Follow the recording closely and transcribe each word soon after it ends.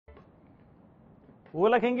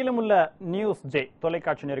உலகெங்கிலும் உள்ள NewsJ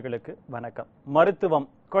தொலைக்காட்சி நேயர்களுக்கு வணக்கம். மருத்துவம்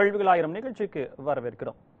கேள்விகளாயிரம் நிகழ்ச்சிக்கு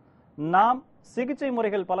வரவேற்கிறோம். நாம் சிகிச்சை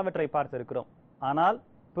முறைகள் பலவற்றை பார்த்திருக்கிறோம். ஆனால்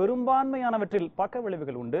பெரும்பான்மையானவற்றில் பக்க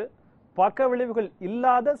விளைவுகள் உண்டு. பக்க விளைவுகள்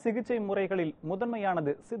இல்லாத சிகிச்சை முறைகளில்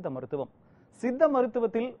முதன்மையானது சித்த மருத்துவம். சித்த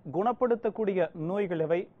மருத்துவத்தில் குணப்படுத்தக்கூடிய நோய்கள்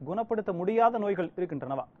எவை, குணப்படுத்த முடியாத நோய்கள்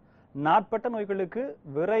இருக்கின்றனவா? நாட்பட்ட நோய்களுக்கு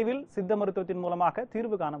விரைவில் சித்த மருத்துவத்தின் மூலமாக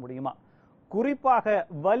தீர்வு காண முடியுமா? குறிப்பாக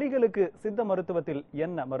வலிகளுக்கு சித்த மருத்துவத்தில்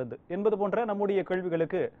என்ன மருந்து என்பது போன்ற நம்முடைய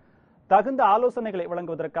கேள்விகளுக்கு தகுந்த ஆலோசனைகளை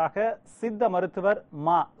வழங்குவதற்காக சித்த மருத்துவர்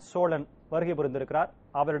மா சோழன் வருகை புரிந்திருக்கிறார்.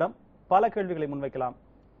 அவரிடம் பல கேள்விகளை முன்வைக்கலாம்.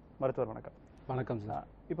 மருத்துவர் வணக்கம். வணக்கம் சார்.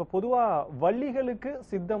 இப்ப பொதுவா வலிகளுக்கு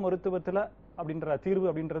சித்த மருத்துவத்துல அப்படின்ற தீர்வு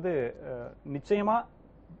அப்படின்றது நிச்சயமா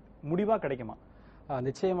முடிவா கிடைக்குமா?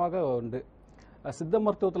 நிச்சயமாக உண்டு. சித்த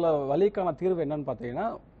மருத்துவத்துல வலிக்கான தீர்வு என்னன்னு பாத்தீங்கன்னா,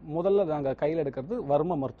 முதல்ல நாங்க கையில் எடுக்கிறது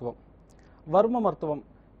வர்ம மருத்துவம். வர்ம மருத்துவம்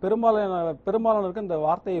பெரும்பாலானருக்கு இந்த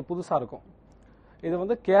வார்த்தை புதுசா இருக்கும். இது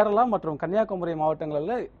வந்து கேரளா மற்றும் கன்னியாகுமரி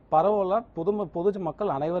மாவட்டங்களில் பரவலா பொது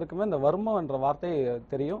மக்கள் அனைவருக்குமே இந்த வர்மம் என்ற வார்த்தை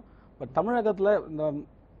தெரியும். பட் தமிழகத்துல இந்த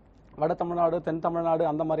வட தமிழ்நாடு, தென் தமிழ்நாடு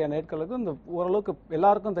அந்த மாதிரியான நேட்களுக்கு இந்த ஓரளவுக்கு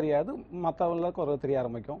எல்லாருக்கும் தெரியாது, மற்றவங்களுக்கும் ஒரு தெரிய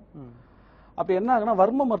ஆரம்பிக்கும். அப்ப என்ன ஆகுனா,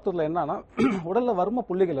 வர்ம மருத்துவத்துல என்னன்னா, உடல்ல வர்ம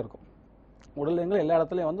புள்ளிகள் இருக்கும். உடல் எங்க எல்லா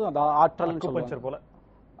இடத்துலயும் வந்து ஆற்றல் போல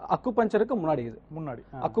அக்குபஞ்சருக்கு முன்னாடி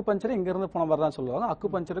அக்குபஞ்சர் இங்க இருந்து போன மாதிரி தான் சொல்லுவாங்க.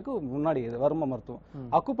 அக்குபஞ்சருக்கு முன்னாடி இது வர்ம மருத்துவம்.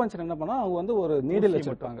 அக்குபஞ்சர் என்ன பண்ணா, அவங்க வந்து ஒரு நீடில்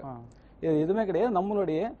வச்சிருப்பாங்க. இது எதுவுமே கிடையாது.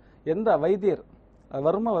 நம்மளுடைய எந்த வைத்தியர்,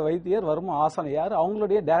 வர்ம வைத்தியர், வர்ம ஆசனம் யாரு,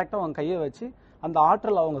 அவங்களுடைய டைரக்டா அவங்க கையை வச்சு அந்த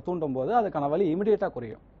ஆற்றல் அவங்க தூண்டும் போது அதுக்கான வலி இமிடியேட்டா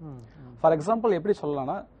குறையும். ஃபார் எக்ஸாம்பிள் எப்படி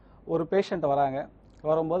சொல்லலாம்னா, ஒரு பேஷண்ட் வராங்க,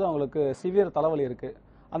 வரும்போது அவங்களுக்கு சிவியர் தலைவலி இருக்கு.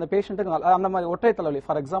 அந்த பேஷண்ட்டுக்கு அந்த மாதிரி ஒற்றை தலைவலி,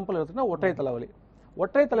 ஃபார் எக்ஸாம்பிள் எடுத்துன்னா ஒற்றை தலைவலி.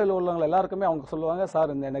 ஒற்றை தலையில உள்ளவங்க எல்லாருக்குமே அவங்க சொல்லுவாங்க,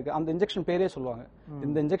 சார் இந்த எனக்கு அந்த இன்ஜெக்ஷன் பேரே சொல்லுவாங்க,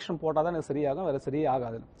 இந்த இன்ஜெக்ஷன் போட்டாதான் எனக்கு சரியாகும், வேற சரியே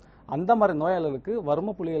ஆகாது. அந்த மாதிரி நோயாளிகளுக்கு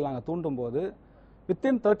வர்ம புள்ளிகள் நாங்கள் தூண்டும் போது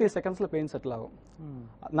வித்தின் 30 செகண்ட்ஸ்ல பெயின் செட்டில் ஆகும்.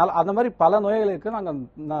 அந்த மாதிரி பல நோயாளிகளுக்கு நாங்கள்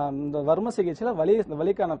இந்த வர்ம சிகிச்சையில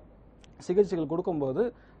வலிக்கான சிகிச்சைகள் கொடுக்கும்போது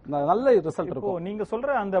நல்ல ரிசல்ட் இருக்கும். நீங்க சொல்ற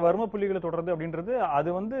அந்த வர்ம புள்ளிகளை தொடர்ந்து அப்படின்றது அது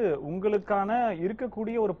வந்து உங்களுக்கான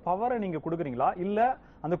இருக்கக்கூடிய ஒரு பவரை நீங்க கொடுக்குறீங்களா, இல்ல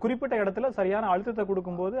அந்த குறிப்பிட்ட இடத்துல சரியான அழுத்தத்தை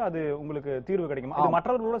கொடுக்கும்போது அது உங்களுக்கு தீர்வு கிடைக்குமா? இது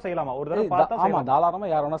மற்றவர்களோட செய்யலாமா? ஒரு தடவை பார்த்தா ஆமா,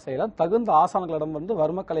 தாராளமா யாரும் செய்யலாம். தகுந்த ஆசனங்களிடம் வந்து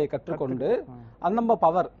வர்மக்கலையை கற்றுக்கொண்டு அந்த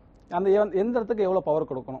பவர், அந்த எந்த இடத்துக்கு எவ்வளவு பவர்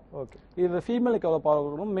கொடுக்கணும், இது ஃபீமேலுக்கு எவ்வளவு பவர்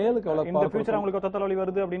கொடுக்கணும், மேலுக்கு எவ்வளவு பவர், ஃபியூச்சர் அவங்களுக்கு ஒத்த தலைவலி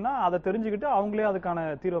வருது அப்படின்னா அதை தெரிஞ்சுக்கிட்டு அவங்களே அதுக்கான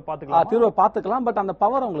தீர்வை பார்த்துக்கலாம். பட் அந்த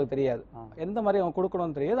பவர் உங்களுக்கு தெரியாது, எந்த மாதிரி அவங்க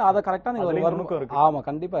கொடுக்கணும்னு தெரியாது. அதை கரெக்டா நீங்க ஆமா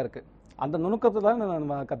கண்டிப்பா இருக்கு. அந்த நுணுக்கத்தை தான்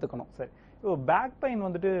நம்ம கத்துக்கணும். சரி, பேக் பெயின்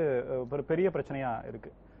வந்துட்டு ஒரு பெரிய பிரச்சனையா இருக்கு.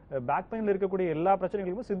 பேக் பெயின்ல இருக்கக்கூடிய எல்லா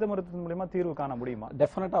பிரச்சனைகளுக்கும் சித்த மருத்துவத்தின் மூலமா தீர்வு காண முடியுமா?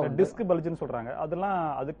 டெஃபினட்டா. டிஸ்க் பல்ஜ்னு சொல்றாங்க, அதெல்லாம்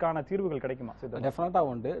அதுக்கான தீர்வுகள் கிடைக்குமா? டெஃபினட்டா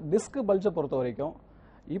உண்டு. டிஸ்க் பல்ஜை பொறுத்த வரைக்கும்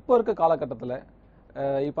இப்போ இருக்க காலகட்டத்தில்,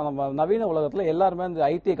 இப்போ நம்ம நவீன உலகத்தில் எல்லாருமே இந்த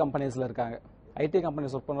ஐடி கம்பெனிஸ்ல இருக்காங்க. ஐடி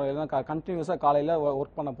கம்பெனிஸ் ஒர்க் பண்ணுறவங்க கண்டினியூஸாக காலையில்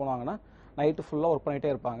ஒர்க் பண்ண போனாங்கன்னா நைட்டு ஃபுல்லாக ஒர்க்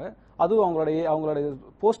பண்ணிகிட்டே இருப்பாங்க. அதுவும் அவங்களுடைய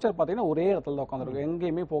போஸ்டர் பார்த்தீங்கன்னா ஒரே இடத்துல தான் உட்காந்துருக்கும்,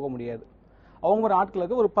 எங்கேயுமே போக முடியாது. அவங்க ஒரு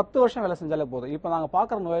ஆட்களுக்கு ஒரு 10 வருஷம் வேலை செஞ்சாலே போதும். இப்போ நாங்கள்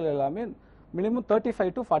பார்க்குற நோய்கள் எல்லாமே மினிமம்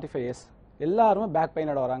 35 to 45 இயர்ஸ் எல்லாருமே பேக்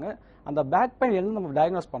பெயினோட வராங்க. அந்த பேக் பெயின் என்ன நம்ம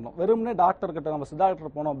டயக்னோஸ் பண்ணோம். வெறும்னே டாக்டர் கிட்ட நம்ம சித்தா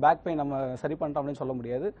டாக்டர் போனோம் பேக் பெயின் நம்ம சரி பண்ணிட்டோம் அப்படின்னு சொல்ல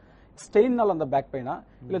முடியாது. ஸ்டெயின்னால அந்த பேக் பெயினா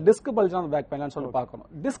இல்ல டிஸ்க் பல்ஜ் அந்த பேக் பெயினான்னு சொல்லி பார்க்கணும்.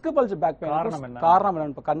 டிஸ்க் பல்ஜ் பேக் பெயின் காரணம்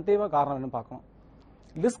என்னன்னு கண்டிப்பா காரணம் என்னன்னு பார்க்கணும்.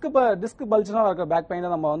 டிஸ்க் பல்ஜ்னா இருக்கிற பேக் பெயினை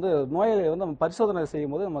நம்ம வந்து நோயாளியை வந்து நம்ம பரிசோதனை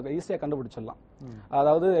செய்யும் போது நமக்கு ஈஸியா கண்டுபிடிச்சிடலாம்.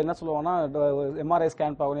 அதாவது என்ன சொல்லுவோம்னா, எம்ஆர்ஐ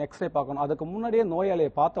ஸ்கேன் பார்க்கணும், எக்ஸ்ரே பார்க்கணும். அதுக்கு முன்னாடியே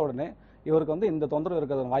நோயாளியை பார்த்த உடனே இவருக்கு வந்து இந்த தொந்தரவு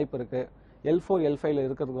இருக்கிறது வாய்ப்பு இருக்கு, L4 L5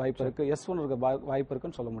 இருக்கிறதுக்கு வாய்ப்பு இருக்கு, S1 இருக்க வாய்ப்பு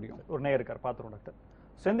இருக்குன்னு சொல்ல முடியும். ஒரு நேயர் இருக்கார், பாத்துறோம் டாக்டர்.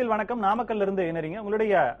 செந்தில் வணக்கம், நாமக்கல்ல இருந்து இணைறீங்க.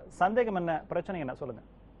 உங்களுடைய சந்தேகம் என்ன, பிரச்சனை என்ன, சொல்லுங்க.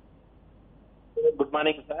 Good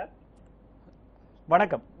morning sir.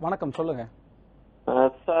 வணக்கம். வணக்கம், சொல்லுங்க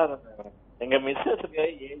சார். எங்க மிஸ்ஸஸ்க்கு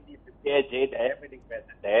ஏஜ் 50 ஏஜ், டயபெட்டிக்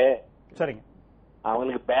பேஷண்ட். சரிங்க.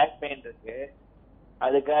 அவங்களுக்கு பேக் பெயின் இருக்கு,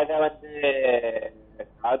 அதுக்காக வந்து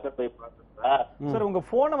டாக்டர் போய் பார்த்தா. சார் உங்க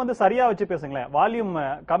போனை வந்து சரியா வச்சு பேசுங்களேன், வால்யூம்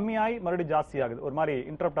கம்மியாயி மறுபடியும் ஜாஸ்தி ஆகுது, ஒரு மாதிரி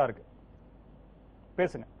இன்டரப்டா இருக்கு,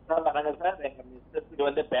 பேசுங்க. சார் வணக்கம் சார். எங்க மிஸ்ஸஸ்க்கு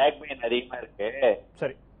வந்து பேக் பெயின் அதிகமா இருக்கு.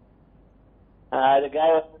 சரி.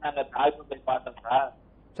 அதுக்காக வந்து நாங்க டாக்டர் போய் பார்த்தோம் சார்.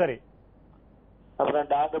 சரி. அப்புறம்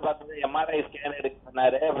டாக்டர் பார்த்து எம்ஆர்ஐ ஸ்கேன் எடுக்க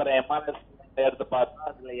சொன்னாரு. அப்புறம் எம்ஆர்ஐ ஸ்கேன் எடுத்து பார்த்தோம்.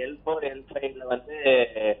 அதுல L4 L5 வந்து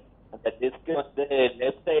அந்த டிஸ்க் வந்து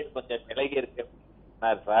லெஃப்ட் சைடு கொஞ்சம் விலகி இருக்கு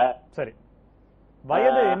சார். சரி.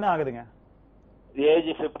 வயது என்ன ஆகுதுங்க? ஏஜ்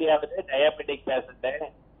 50 ஆகுது, டயபெட்டிக் பேஷண்ட்.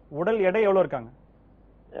 உடல் எடை எவ்வளவு இருக்காங்க?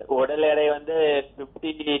 உடல் எடை வந்து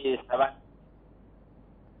 57.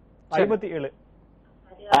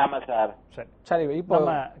 ஆமா சார். சரி, இப்போ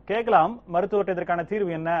நம்ம கேட்கலாம் மருத்துவர்கிட்ட இதற்கான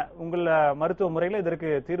தீர்வு என்ன, உங்கள மருத்துவ முறையில இதற்கு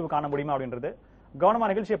தீர்வு காண முடியுமா அப்படின்றது.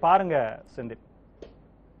 கவனமா நிகழ்ச்சியை பாருங்க செந்தில்.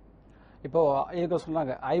 இப்போ எனக்கு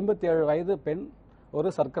சொன்னாங்க 57 வயது பெண், ஒரு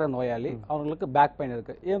சர்க்கரை நோயாளி, அவங்களுக்கு பேக் பெயின்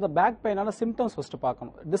இருக்கு. இந்த பேக் பெயினான சிம்டம்ஸ் ஃபர்ஸ்ட்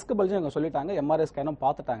பார்க்கணும். டிஸ்க் பல்ஜ் அவங்க சொல்லிட்டாங்க, எம்ஆர்ஐ ஸ்கேனும்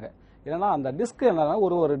பார்த்துட்டாங்க. ஏன்னா அந்த டிஸ்க் என்னன்னா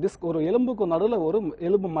ஒரு டிஸ்க், ஒரு எலும்புக்கு நடுவுல ஒரு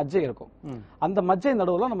எலும்பு மஜ்ஜை இருக்கும். அந்த மஜ்ஜை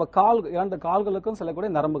நடுவுல நம்ம இரண்டு கால்களுக்கும்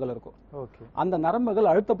செல்லக்கூடிய நரம்புகள் இருக்கும். அந்த நரம்புகள்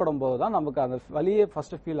அழுத்தப்படும் போதுதான் நமக்கு அந்த வலியே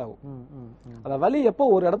ஃபர்ஸ்ட் ஃபீல் ஆகும். அந்த வலி எப்போ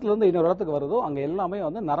ஒரு இடத்துல இருந்து இன்னொரு இடத்துக்கு வருதோ அங்க எல்லாமே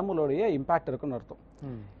வந்து நரம்புகளுடைய இம்பாக்ட் இருக்குன்னு அர்த்தம்.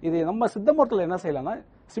 இது நம்ம சித்த மருத்துவத்துல என்ன செய்யலாம்னா,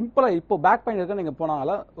 சிம்பிளா இப்போ பேக் பெயின் இருக்கு நீங்க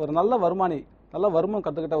போனாங்களா, ஒரு நல்ல வருமானி, நல்ல வர்மம்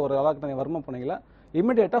கத்துக்கிட்ட ஒரு ஆளாக்கிட்ட நீங்க வர்மம் போனீங்களா,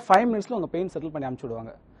 இமிடியேட்டா 5 மினிட்ஸ்ல உங்க பெயின் செட்டில் பண்ணி அனுப்பிச்சு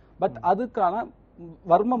விடுவாங்க. பட் அதுக்கான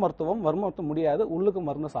வர்ம மருத்துவம் முடியாது. உள்ளுக்கு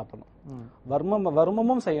மருந்து சாப்பிடணும்,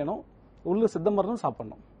 வர்மமும் செய்யணும், உள்ளு சித்த மருந்தும்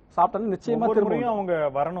சாப்பிடணும். சாப்பிட்டா நிச்சயமா திரும்ப அவங்க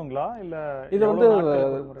வரணுங்களா இல்ல? இது வந்து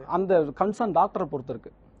அந்த கன்சர்ன் டாக்டரை பொறுத்து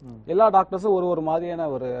இருக்கு. எல்லா டாக்டர்ஸும் ஒரு மாதிரியான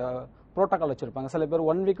ஒரு புரோட்டோகால் வச்சிருப்பாங்க. சில பேர்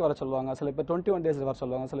 1 வீக் வர சொல்லுவாங்க, சில பேர் 21 டேஸ் வர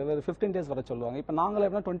சொல்லுவாங்க, சில பேர் 15 டேஸ் வர சொல்லுவாங்க. இப்ப நாங்களே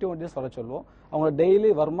 21 டேஸ் வர சொல்லுவோம். அவங்க டெய்லி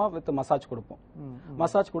வர்மா வித் மசாஜ் கொடுப்போம்.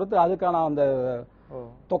 மசாஜ் கொடுத்து அதுக்கான அந்த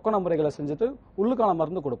தொக்கண முறைகளை செஞ்சுட்டு உள்ளுக்கான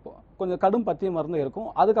மருந்து கொடுப்போம். கொஞ்சம் கடும் பத்திய மருந்து இருக்கும்.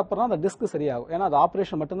 அதுக்கப்புறம் அந்த டிஸ்க் சரியாகும். ஏன்னா அது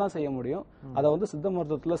ஆபரேஷன் மட்டும்தான் செய்ய முடியும். அதை வந்து சித்த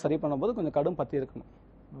மருத்துவத்துல சரி பண்ணும்போது கொஞ்சம் கடும் பத்தி இருக்கணும்.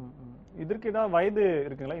 இதற்கு ஏதாவது வயது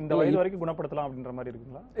இருக்குங்களா? இந்த வயது வரைக்கும் குணப்படுத்தலாம் அப்படின்ற மாதிரி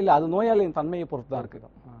இருக்குங்களா? இல்ல, அது நோயாளியின் தன்மையை பொறுத்து தான் இருக்கு.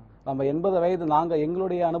 நம்ம 80 வயது, நாங்க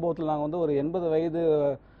எங்களுடைய அனுபவத்தில் நாங்க வந்து ஒரு 80 வயது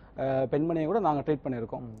பெண்மணியை கூட நாங்க ட்ரீட்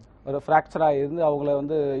பண்ணியிருக்கோம். ஒரு பிராக்சரா இருந்து அவங்கள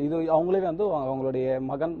வந்து அவங்களே வந்து அவங்களுடைய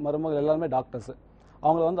மகன் மருமகள் எல்லாருமே டாக்டர்ஸ்.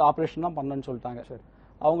 அவங்கள வந்து ஆபரேஷன் தான் பண்ணணும்னு சொல்லிட்டாங்க.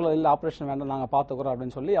 அவங்கள இல்ல ஆபரேஷன் வேண்டாம் நாங்க பாத்துக்கிறோம்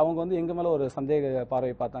அப்படின்னு சொல்லி அவங்க வந்து எங்க மேல ஒரு சந்தேக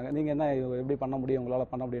பார்வை பார்த்தாங்க. நீங்க என்ன எப்படி பண்ண முடியும், உங்களால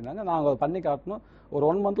பண்ண முடியும்னாங்க. நாங்க பண்ணி காட்டணும். ஒரு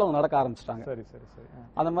 1 மந்த்ல அவங்க நடக்க ஆரம்பிச்சிட்டாங்க. சரி சரி சரி.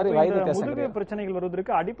 அந்த மாதிரி வயது முதுகு பிரச்சனைகள்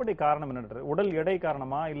வருவதற்கு அடிப்படை காரணம் என்ன? உடல் எடை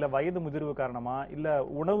காரணமா, இல்ல வயது முதிர்வு காரணமா, இல்ல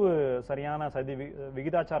உணவு சரியான சதி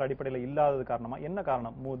விகிதாச்சார அடிப்படையில இல்லாதது காரணமா, என்ன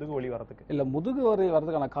காரணம் முதுகு வலி வரதுக்கு? இல்ல, முதுகு வலி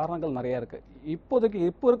வரதுக்கான காரணங்கள் நிறைய இருக்கு.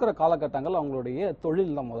 இப்போ இருக்கிற காலகட்டங்கள் அவங்களுடைய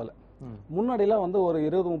தொழில் தான் முதல்ல. முன்னாடிலாம் வந்து ஒரு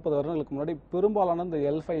 20-30 வருடங்களுக்கு முன்னாடி பெரும்பாலான இந்த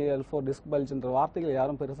L5 L4 டிஸ்க் பல்ஜ் என்ற வார்த்தைகள்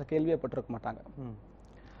யாரும் பெருசா கேள்வியே பட்டிருக்க மாட்டாங்க.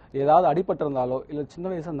 ஏதாவது அடிபட்டிருந்தாலோ இல்ல சின்ன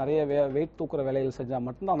வயசுல நிறைய வெயிட் தூக்குற வேலைகள் செஞ்சா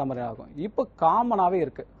மட்டும்தான் அந்த மாதிரி ஆகும். இப்ப காமனாவே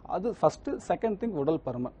இருக்கு. அது ஃபர்ஸ்ட். செகண்ட் திங் உடல்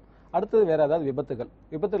பருமன். அடுத்தது வேற ஏதாவது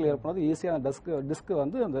விபத்துகள் ஏற்படுறது ஈஸியான டிஸ்க்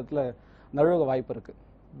வந்து அந்த இடத்துல நழுவ வாய்ப்பு இருக்கு.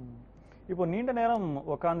 இப்போ நீண்ட நேரம்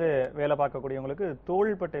உட்காந்து வேலை பார்க்கக்கூடியவங்களுக்கு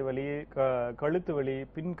தோள்பட்டை வலி, கழுத்து வலி,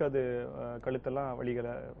 கழுத்தெல்லாம்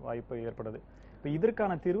வலிகளை வாய்ப்பு ஏற்படுது. இப்ப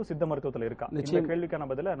இதற்கான தீர்வு சித்த மருத்துவத்துல இருக்கா? இந்த கேள்விக்கான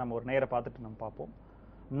பதில நம்ம ஒரு நேர பார்த்துட்டு நம்ம பார்ப்போம்.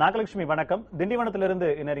 நாகலட்சுமி வணக்கம், திண்டிவனத்திலிருந்து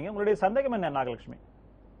இணைறீங்க. உங்களுடைய சந்தேகம் என்ன நாகலட்சுமி?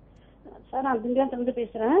 சார், நான் திண்டிவனத்திலிருந்து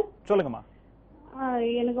பேசுறேன். சொல்லுங்கம்மா.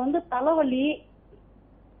 எனக்கு வந்து தலைவலி.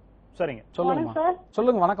 சரிங்க,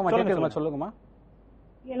 சொல்லுங்க. வணக்கம்மா, சொல்லுங்கம்மா.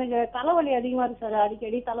 எனக்கு தலைவலி அதிகமா இருக்கு சார்.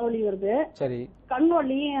 அடிக்கடி தலைவலி வருது. சரி. கண்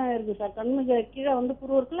வலியும் இருக்கு சார். கண்ணுக்கு கீழே வந்து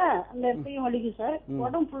புரு இருக்குல்ல, அந்த இடத்தையும் வலிக்கு சார்.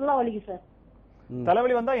 உடம்பு ஃபுல்லா வலிக்கு சார்.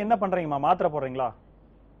 தலைவலி வந்தா என்ன பண்றீங்கம்மா? மாத்திரை போடுறீங்களா?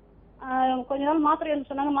 கொஞ்ச நாள் மாத்திரை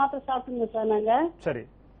சொன்னாங்க, மாத்திரை சாப்பிட்டுங்க சார் நாங்க. சரி.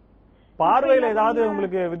 பார்வையில ஏதாவது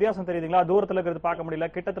உங்களுக்கு வித்தியாசம் தெரியுதுங்களா? தூரத்துல இருக்கிறது பார்க்க முடியல,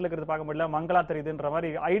 கிட்டத்துல இருக்கிறது பார்க்க முடியல, மங்களா தெரியுதுன்ற மாதிரி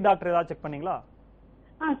ஐ டாக்டர் ஏதாவது செக் பண்ணீங்களா?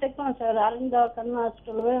 செக் பண்ணேன் சார். அரவிந்தா கண்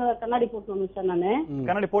ஹாஸ்பிட்டல் கண்ணாடி போட்டு வந்தேன் சார் நானு.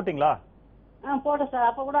 கண்ணாடி போட்டீங்களா? போட சார்.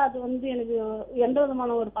 அப்ப கூட அது வந்து எனக்கு எந்த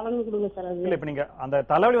விதமான ஒரு பலனும் கொடுங்க சார். அது இல்ல, இப்ப நீங்க அந்த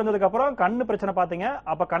தலைவலி வந்ததுக்கு அப்புறம் கண்ணு பிரச்சனை பாத்தீங்க,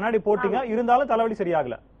 அப்ப கண்ணாடி போட்டீங்க, இருந்தாலும் தலைவலி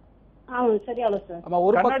சரியாகல. சரியாகல சார்.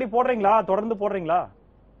 கண்ணாடி போடுறீங்களா? தொடர்ந்து போடுறீங்களா?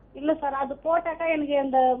 இல்ல சார், அது போட்டாக்கா எனக்கு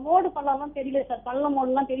அந்த மோடு பள்ளம் தெரியல சார். பள்ள மோடு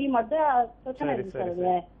எல்லாம் தெரிய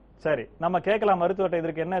மாட்டேன். சரி, நம்ம கேட்கலாம் மருத்துவர்கிட்ட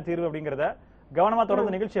இதற்கு என்ன தீர்வு அப்படிங்கறத. கவனமா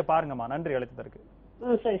தொடர்ந்து நிகழ்ச்சியை பாருங்கம்மா. நன்றி அழைத்ததற்கு.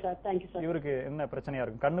 சரி சார், தேங்க்யூ சார். இவருக்கு என்ன பிரச்சனையா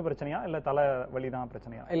இருக்கும்? கண்ணு பிரச்சனையா இல்ல தலை வலிதான்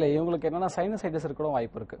பிரச்சனையா? இல்ல, இவங்களுக்கு என்னன்னா சைனசைட்டிஸ் இருக்க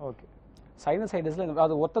வாய்ப்பு இருக்கு. ஓகே. சைனசைட்டிஸ்ல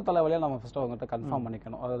அது ஒத்த தலைவலியா நம்ம ஃபர்ஸ்ட் அவங்ககிட்ட கன்ஃபார்ம்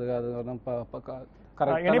பண்ணிக்கணும்.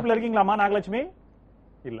 இணைப்புல இருக்கீங்களாமா நாகலட்சுமி?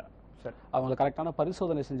 இல்ல, சரி. அவங்க கரெக்டான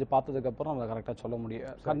பரிசோதனை செஞ்சு பார்த்ததுக்கு அப்புறம் நம்ம கரெக்டா சொல்ல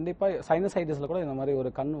முடியும். கண்டிப்பா சைனசைட்டிஸ்ல கூட இந்த மாதிரி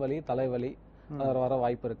ஒரு கண் வலி, தலைவலி வர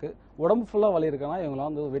வாய்ப்பு இருக்கு. உடம்பு ஃபுல்லா வலி இருக்குன்னா இவங்க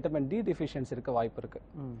வந்து விட்டமின் டி டிஃபிஷியன்சி இருக்க வாய்ப்பு இருக்கு.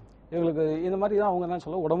 இவங்களுக்கு இந்த மாதிரி தான் அவங்க என்ன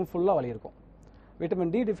சொல்ல, உடம்பு ஃபுல்லா வலி இருக்கும்.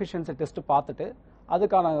 விட்டமின் டி டிஃபிஷியன்சி டெஸ்ட் பார்த்துட்டு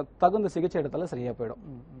அதுக்கான தகுந்த சிகிச்சை எடுத்தாலும் சரியா போயிடும்.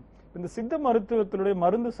 இந்த சித்த மருத்துவத்தினுடைய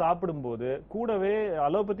மருந்து சாப்பிடும் போது கூடவே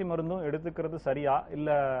அலோபதி மருந்தும் எடுத்துக்கிறது சரியா, இல்ல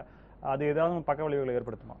அது ஏதாவது பக்க விளைவுகளை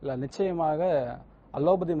ஏற்படுத்துமா? இல்ல, நிச்சயமாக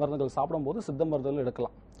அலோபதி மருந்துகள் சாப்பிடும் போது சித்த மருந்துகள்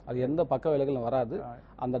எடுக்கலாம். அது எந்த பக்க விளைவுகளும் வராது.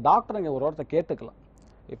 அந்த டாக்டர் இங்க ஒரு வார்த்தை கேட்டுக்கலாம்.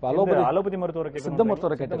 இப்ப அலோபதி மருத்துவரை, சித்த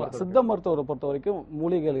மருத்துவரை கேட்டுக்கலாம். சித்த மருத்துவரை பொறுத்த வரைக்கும்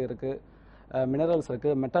மூலிகைகள் இருக்கு, மினரல்ஸ்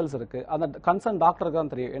இருக்கு, மெட்டல்ஸ் இருக்கு. அந்த கன்சர்ன் டாக்டருக்கு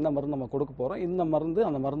தான் தெரியும் என்ன மருந்து நம்ம கொடுக்க போறோம், இந்த மருந்து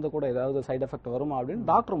அந்த மருந்து கூட ஏதாவது சைடு எஃபெக்ட் வருமா அப்படின்னு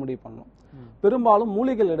டாக்டர் முடிவு பண்ணணும். பெரும்பாலும்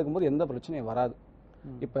மூலிகைகள் எடுக்கும்போது எந்த பிரச்சனையும் வராது.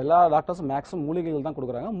 இப்ப எல்லா டாக்டர்ஸும் மேக்ஸிமம் மூலிகைகள் தான்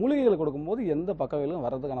கொடுக்குறாங்க. மூலிகைகள் கொடுக்கும்போது எந்த பக்கவிலும்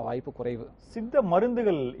வர்றதுக்கான வாய்ப்பு குறைவு. சித்த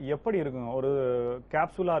மருந்துகள் எப்படி இருக்கும்? ஒரு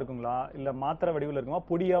கேப்சூலா இருக்குங்களா, இல்ல மாத்திரை வடிவில் இருக்குமா,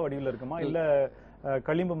 பொடியா வடிவில் இருக்குமா, இல்ல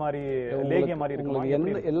களிம்பு மாதிரி லேகிய மாதிரி இருக்குமா?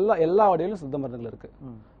 எல்லா வடிவிலும் சித்த மருந்துகள் இருக்கு.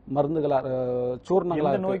 மருந்துகளா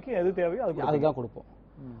சூர்ணங்களா நோய்க்கு எது தேவையோ அதுதான் கொடுப்போம்.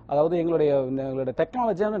 அதாவது எங்களுடைய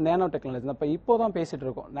டெக்னாலஜி நேனோ டெக்னாலஜி. இப்ப இப்போதான் பேசிட்டு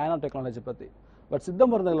இருக்கோம் நேனோ டெக்னாலஜி பத்தி. பட் சித்த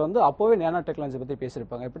மருந்துகள் வந்து அப்போவே நேனோ டெக்னாலஜி பத்தி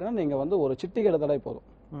பேசியிருப்பாங்க. எப்படின்னா நீங்க வந்து ஒரு சிட்டிகை எடுத்தாலே போதும்,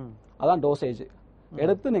 அதான் டோசேஜ்.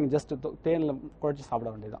 எடுத்து நீங்க ஜஸ்ட் தேன்ல குழைச்சி சாப்பிட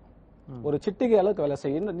வேண்டியதான். ஒரு சிட்டிகை அளவுக்கு வேலை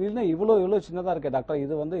செய்யும். இவ்வளவு சின்னதா இருக்கு டாக்டர்,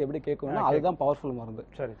 இது வந்து எப்படி கேட்கணும்னா அதுதான் பவர்ஃபுல் மருந்து.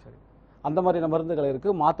 சரி சரி. அந்த மாதிரியான மருந்துகள் இருக்கு,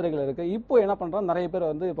 மாத்திரைகள் இருக்கு. இப்போ என்ன பண்றோம், நிறைய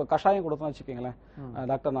பேர் வந்து இப்போ கஷாயம் கொடுத்தோம்னு வச்சுக்கீங்களேன்,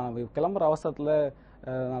 டாக்டர் நான் கிளம்புற அவசரத்துல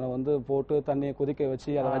நான் வந்து போட்டு தண்ணியை கொதிக்க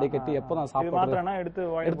வச்சு அதை வடிகட்டி எப்போ நான் சாப்பிடுறேன்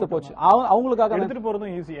எடுத்து போச்சு அவங்களுக்காக எடுத்துட்டு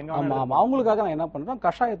போறதும் ஈஸி. ஆமா ஆமா, அவங்களுக்காக நான் என்ன பண்றேன்,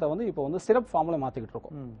 கஷாயத்தை வந்து இப்போ வந்து சிரப் ஃபார்ம்ல மாத்திக்கிட்டு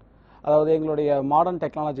இருக்கோம். அதாவது எங்களுடைய மாடர்ன்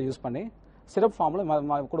டெக்னாலஜி யூஸ் பண்ணி சிரப் ஃபார்ம்ல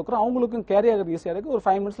கொடுக்குறோம். அவங்களுக்கும் கேரி ஆகிறது ஈஸியா இருக்கு. ஒரு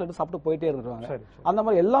 5 மினிட்ஸ்ல எடுத்து சாப்பிட்டு போயிட்டே இருந்துருவாங்க. அந்த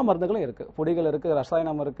மாதிரி எல்லா மருந்துகளும் இருக்கு. பொடிகள் இருக்கு,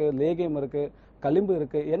 ரசாயனம் இருக்கு, லேகியம் இருக்கு, களிம்பு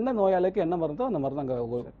இருக்கு. என்ன நோயாளிக்கு என்ன மருந்தோ அந்த மருந்து அங்க.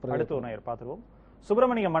 அடுத்து ஒரு நேயர் பார்த்துருவோம்.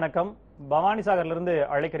 சுப்பிரமணியம் வணக்கம், பவானி சாகர்ல இருந்து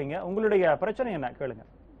அழைக்கிறீங்க. உங்களுடைய பிரச்சனை என்ன கேளுங்க.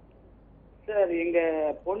 சார், எங்க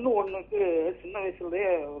பொண்ணு ஒண்ணுக்கு சின்ன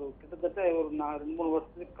வயசுலயே ஒரு கிட்டத்தட்ட ஒரு 2-3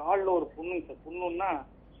 வருஷத்துக்கு காலில் ஒரு புண்ணுங்க சார். புண்ணுன்னா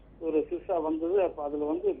ஒரு சிறுசா வந்தது. அப்ப அதுல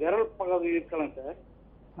வந்து விரல் பகுதி இருக்கலாம் சார்.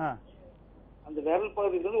 அந்த விரல்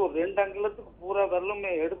பகுதியில இருந்து ஒரு 2 அங்குலத்துக்கு பூரா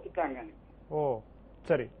விரலுமே எடுத்துட்டாங்க. ஓ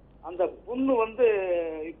சரி. அந்த புண்ணு வந்து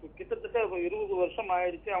இப்ப கிட்டத்தட்ட 20 வருஷம்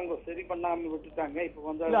ஆயிடுச்சு. அவங்க சரி பண்ணாம விட்டுட்டாங்க. இப்ப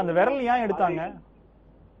வந்து அந்த விரல் ஏன் எடுத்தாங்க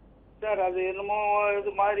சார்? அது என்னமோ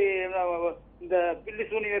இது மாதிரி இந்த பில்லி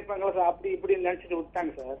சூனி வைப்பாங்களா சார், அப்படி இப்படி நினைச்சிட்டு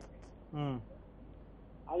விட்டாங்க சார்.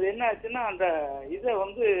 அது என்ன ஆச்சுன்னா அந்த இத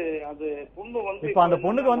வந்து அது புண்ணு வந்து இப்ப அந்த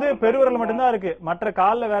பொண்ணுக்கு வந்து பெருவிரல் மட்டும்தான் இருக்கு, மற்ற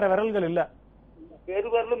கால்ல வேற விரல்கள் இல்ல.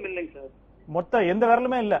 பெருவிரலும் இல்லைங்க சார், மொத்த எந்த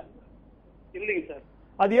விரலுமே இல்ல. இல்லைங்க சார்.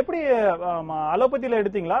 அது எப்படி அலோபதியில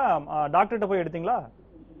எடுத்தீங்களா, டாக்டர்கிட்ட போய் எடுத்தீங்களா?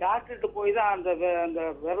 டாக்டர்கிட்ட போய் தான் அந்த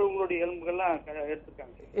விரல்களுடைய எலும்புகள்லாம்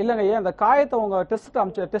எடுத்துக்காங்க. இல்லங்க, ஏன் அந்த காயத்தை உங்க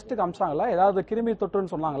டெஸ்ட்டுக்கு அமிச்சாங்களா? ஏதாவது கிருமி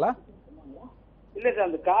தொற்றுன்னு சொன்னாங்களா? இல்ல சார்,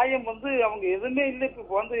 அந்த காயம் வந்து அவங்க எதுவுமே இல்ல.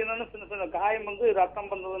 இப்ப வந்து என்னன்னா சின்ன சின்ன காயம் வந்து ரத்தம்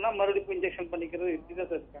வந்ததுன்னா மறுபடியும் இன்ஜெக்ஷன் பண்ணிக்கிறது இப்படிதான்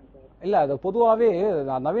சார் இருக்காங்க சார். இல்ல, அது பொதுவாவே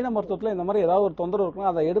நவீன மருத்துவத்துல இந்த மாதிரி ஏதாவது ஒரு தொந்தரவு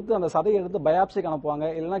இருக்குன்னா அதை எடுத்து அந்த சதையை எடுத்து பயாப்சிக்கு அனுப்புவாங்க.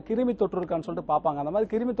 இல்லைன்னா கிருமி தொற்று இருக்கான்னு சொல்லிட்டு பாப்பாங்க. அந்த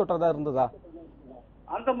மாதிரி கிருமி தொற்றதா இருந்ததா?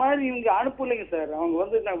 அந்த மாதிரி இவங்க அனுப்பலைங்க சார். அவங்க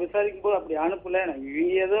வந்து நான் விசாரிக்கும் போது அப்படி அனுப்பல.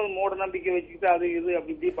 இவங்க ஏதோ மூட நம்பிக்கை வச்சுக்கிட்டு அது இது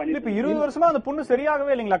அப்படி இப்படி பண்ணி. இப்ப 20 வருஷமா அந்த புண்ணு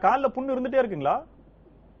சரியாகவே இல்லைங்களா? கால்ல புண்ணு இருந்துட்டே இருக்குங்களா?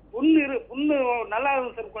 புண்ணு நல்லா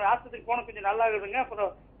ஆகுது சார். கொஞ்சம் ஆஸ்பத்திரிக்கு போன கொஞ்சம் நல்லா ஆகுதுங்க.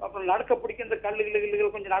 அப்புறம் நடக்க பிடிக்க இந்த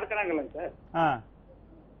கல்லுகள் கொஞ்சம் நடக்கிறாங்கல்லங்க சார்.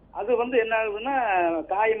 அது வந்து என்ன ஆகுதுன்னா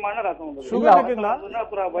காயமான ரத்தம் வந்து சுகர் இருக்குங்களா?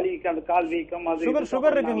 அப்புறம் வலி, அந்த கால் வீக்கம், அது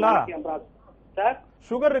சுகர் இருக்குங்களா சார்?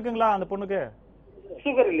 சுகர் இருக்குங்களா அந்த பொண்ணுக்கு?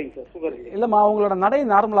 சுகர் இல்லைங்க சார், சுகர் இல்லை. இல்லம்மா, அவங்களோட நடை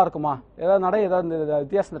நார்மலா இருக்குமா? ஏதாவது நடை ஏதாவது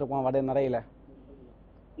வித்தியாசம் இருக்குமா நடையில?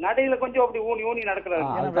 நடையில கொஞ்சம் அப்படி ஊனி ஊனி நடக்கிறாரு.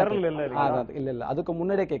 இல்ல அதுக்கு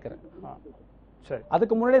முன்னாடியே கேக்குறேன்.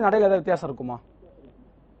 அதுக்கு முன்னாடி நடையில ஏதாவது வித்தியாசம் இருக்குமா?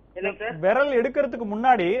 விரல் எடுக்கிறதுக்கு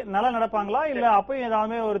முன்னாடி நல்லா நடப்பாங்களா, இல்ல அப்பயும்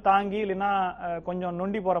ஏதாவது ஒரு தாங்கி இல்லைன்னா கொஞ்சம்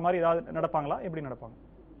நொண்டி போற மாதிரி ஏதாவது நடப்பாங்களா? எப்படி நடப்பாங்க?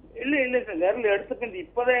 இல்ல சார், விரல் எடுத்துக்கு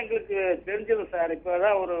இப்பதான் எங்களுக்கு தெரிஞ்சது சார்.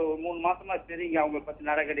 இப்பதான் ஒரு 3 மாசமா தெரியுங்க அவங்க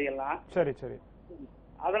பத்தி நடக்கடி எல்லாம். சரி சரி.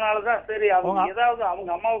 அதனாலதான் சரி அவங்க ஏதாவது அவங்க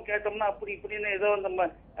அம்மாவை கேட்டோம்னா அப்படி இப்படின்னு ஏதோ நம்ம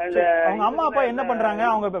அவங்க அம்மா அப்பா என்ன பண்றாங்க,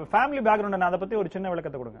 அவங்க ஃபேமிலி பேக்ரவுண்ட் அதை பத்தி ஒரு சின்ன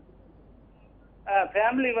விளக்கத்தை கொடுங்க.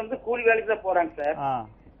 ஃபேமிலி வந்து கூலி வேலைக்கு தான் போறாங்க சார்.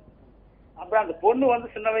 அப்புறம் அந்த பொண்ணு வந்து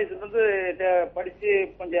சின்ன வயசுல இருந்து படிச்சு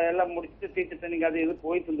கொஞ்சம் எல்லாம் முடிச்சுட்டு டீச்சர் ட்ரைனிங் அது இது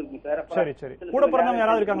போயிட்டு இருந்திருக்கு சார். சரி சரி. கூட பிறந்தவங்க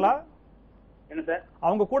யாராவது இருக்காங்களா? என்ன சார்?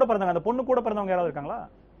 அவங்க கூட பிறந்தவங்க, அந்த பொண்ணு கூட பிறந்தவங்க யாராவது இருக்காங்களா?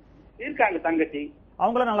 இருக்காங்க, தங்கச்சி.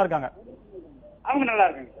 அவங்களும் நல்லா இருக்காங்க? அவங்க நல்லா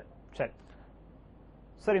இருக்காங்க சார். சரி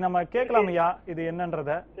சரி, நம்ம கேட்கலாம் ஐயா இது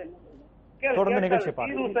என்னன்றத தொடர்ந்து நிகழ்ச்சி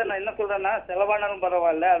பாருங்க சார். நான் என்ன சொல்றேன்னா செலவானாலும்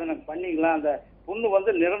பரவாயில்ல, அதை நான் பண்ணிக்கலாம். அந்த பொண்ணு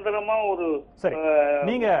வந்து நிரந்தரமா ஒரு சரி.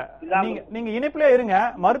 நீங்க இணைப்பிலே இருங்க.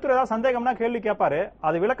 மருத்துவர் ஏதாவது சந்தேகம்னா கேள்வி கேட்பாரு,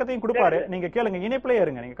 அது விளக்கத்தையும் கொடுப்பாரு. நீங்க கேளுங்க, இணைப்பிலே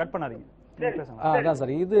இருங்க, நீங்க கட் பண்ணாதீங்க. அதான்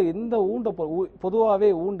சார், இந்த ஊண்ட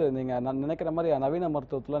பொதுவாவே ஊண்டு நீங்க நினைக்கிற மாதிரி நவீன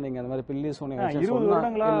மருத்துவத்துல நீங்க அந்த மாதிரி பில்லி சூனி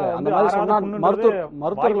அந்த மாதிரி சொன்னா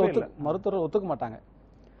மருத்துவர்கள் ஒத்துக்க மாட்டாங்க.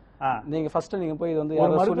 நீங்க ஃபர்ஸ்ட் நீங்க போய் இது வந்து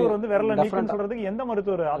மருத்துவர் வந்து விரல நீக்கம் சொல்றதுக்கு எந்த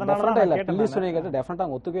மருத்துவர்? அதனால இல்ல, பில்லி சூனி கேட்டு டெஃபினட்டா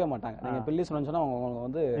அவங்க ஒத்துக்கவே மாட்டாங்க. நீங்க பில்லி சூனி சொன்னா அவங்க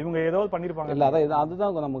வந்து இவங்க ஏதோ பண்ணிருப்பாங்க. இல்ல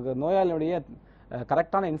அதுதான் நமக்கு நோயாளியுடைய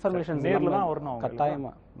கரெக்டான இன்ஃபர்மேஷன்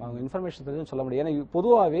கட்டாயமா அவங்க இன்ஃபர்மேஷன் தெரிஞ்சு சொல்ல முடியும். ஏன்னா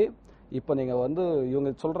பொதுவாவே இப்போ நீங்க வந்து இவங்க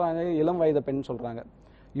சொல்றாங்க இளம் வயது பெண் சொல்றாங்க.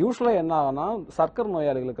 யூஸ்வலா என்ன ஆகும்னா சர்க்கரை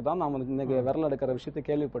நோயாளிகளுக்கு தான் நாம இன்னைக்கு விரல் எடுக்கிற விஷயத்தை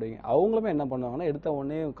கேள்விப்படுவீங்க. அவங்களுமே என்ன பண்ணுவாங்கன்னா எடுத்த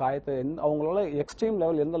உடனே காயத்தை அவங்களால எக்ஸ்ட்ரீம்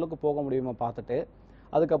லெவல் எந்த அளவுக்கு போக முடியுமோ பார்த்துட்டு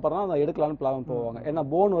அதுக்கப்புறம் தான் அதை எடுக்கலாம்னு பிளான் போவாங்க. ஏன்னா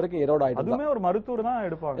போன் வரைக்கும் எரோட் ஆயிட்டு அதுமே ஒரு மருத்துவர் தான்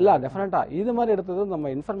எடுப்பாங்க. இல்ல டெஃபினட்டா இது மாதிரி எடுத்தது நம்ம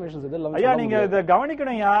இன்ஃபர்மேஷன்ஸ் இது எல்லாம் ஐயா நீங்க இதை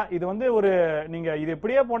கவனிக்கணும்யா. இது வந்து ஒரு நீங்க இது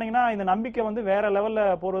இப்படியே போனீங்கன்னா இந்த நம்பிக்கை வந்து வேற லெவல்ல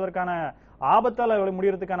போறதற்கான ஆபத்தால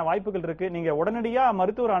முடியறதுக்கான வாய்ப்புகள் இருக்கு. நீங்க உடனடியா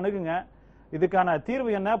மருத்துவரை அணுகுங்க. இதுக்கான தீர்வு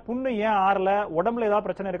என்ன, புண்ணு ஏன் ஆறல, உடம்புல ஏதாவது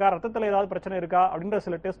பிரச்சனை இருக்கா, ரத்தத்துல ஏதாவது பிரச்சனை இருக்கா அப்படின்ற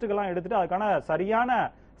சில டெஸ்ட்டுகள்லாம் எடுத்துட்டு அதுக்கான சரியான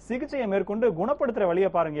சிகிச்சையை மேற்கொண்டு குணப்படுத்துற வழியை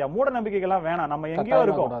பாருங்க. மூட நம்பிக்கைகள்லாம் வேணாம், நம்ம எங்கேயோ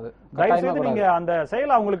இருக்கோம். தயவு செய்து நீங்க அந்த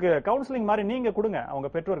செயலை அவங்களுக்கு கவுன்சிலிங் மாதிரி நீங்க கொடுங்க அவங்க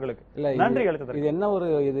பெற்றோர்களுக்கு. நன்றி எழுத்து. இது என்ன ஒரு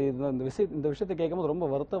இந்த விஷயத்தை கேட்கும்போது ரொம்ப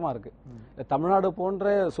வருத்தமா இருக்கு. தமிழ்நாடு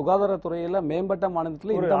போன்ற சுகாதாரத்துறையில மேம்பட்ட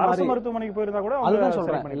மாநிலத்துல இந்த மாதிரி மருத்துவமனைக்கு போயிருந்தா கூட அதுதான்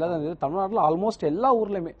சொல்றேன். இல்ல தமிழ்நாட்டுல ஆல்மோஸ்ட் எல்லா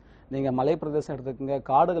ஊர்லயுமே நீங்க மலை பிரதேசம் எடுத்துக்கங்க,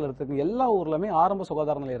 காடுகள் எடுத்துக்கங்க, எல்லா ஊர்லயுமே ஆரம்ப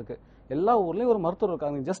சுகாதார நிலையம் இருக்கு. எல்லா ஊர்லயும் ஒரு மருத்துவர்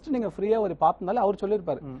இருக்காங்க. ஜஸ்ட் நீங்க ஃப்ரீயா ஒரு பார்த்தாலே அவர்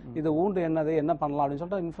சொல்லியிருப்பாரு இது ஊண்டு என்னது என்ன பண்ணலாம் அப்படின்னு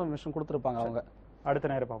சொல்லிட்டு இன்ஃபர்மேஷன் கொடுத்திருப்பாங்க அவங்க.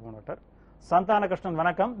 அடுத்த நேரம் பார்ப்போம் டாக்டர். சந்தான கிருஷ்ணன்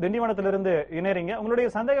வணக்கம், திண்டிவனத்திலிருந்து இணைறீங்க. உங்களுடைய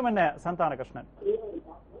சந்தேகம் என்ன சந்தான கிருஷ்ணன்?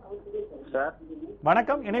 சார்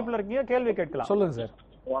வணக்கம், இணைப்புல இருக்கீங்க, கேள்வி கேட்கலாம். சொல்லுங்க சார்.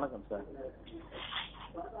 வணக்கம் சார்.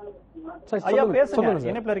 ஐயா பேசுங்க,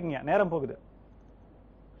 இணைப்புல இருக்கீங்க, நேரம் போகுது.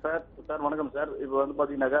 சார் சார் வணக்கம் சார். இப்போ வந்து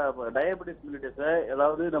பாத்தீங்கன்னாக்கா டயபெட்டிஸ் மிலிட்டஸ்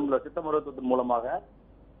ஏதாவது நம்மள சித்த மருத்துவத்தின் மூலமாக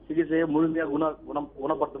சிகிச்சையை முழுமையா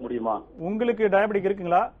குணப்படுத்த முடியுமா? உங்களுக்கு டயபெட்டிக்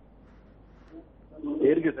இருக்குங்களா?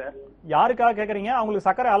 இருக்கு சார். யாருக்காக கேக்குறீங்க? அவங்களுக்கு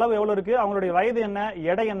சர்க்கரை அளவு எவ்வளவு இருக்கு, அவங்களுடைய வயது என்ன,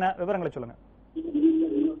 எடை என்ன, விவரங்களை சொல்லுங்க.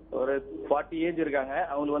 ஒரு 40 ஏஜ் இருக்காங்க.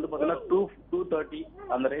 அவங்களுக்கு வந்து பாத்தீங்கன்னா 230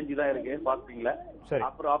 அந்த ரேஞ்ச் தான் இருக்கு ஃபாஸ்டிங்ல.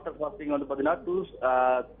 அப்புறம் ஆஃப்டர் ஃபாஸ்டிங் வந்து பாத்தீங்கன்னா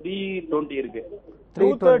 320 இருக்கு.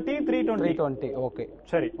 230 320. ஓகே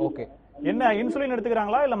சரி ஓகே. என்ன இன்சுலின்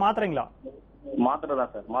எடுத்துக்கறாங்களா இல்ல மாத்திரைங்களா? மாத்திரை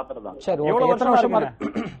தான் சார், மாத்திரை தான். சரி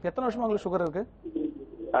எத்தனை வருஷமா உங்களுக்கு சுகர் இருக்கு?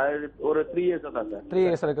 ஒரு 3 இயர்ஸ் தான் சார். 3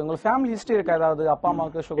 இயர்ஸ் இருக்கு. உங்களுக்கு ஃபேமிலி ஹிஸ்டரி இருக்கா? ஏதாவது அப்பா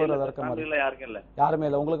அம்மாவுக்கு சுகர் ஏதாவது இருக்கா? இல்ல யாருக்கும் இல்ல. யாருமே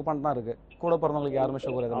இல்ல. உங்களுக்கு மட்டும் தான் இருக்கு. கூட பிறந்தவங்களுக்கு யாருமே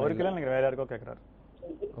சுகர் எதுவும் அவருக்கு இல்ல, நீங்க வேற யாருக்கோ கேக்குறாரு.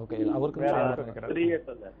 ஓகே அவருக்கு வேற யாருக்கோ கேக்குறாரு. 3 இயர்ஸ்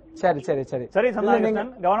சார். சரி சரி சரி சரி சந்தான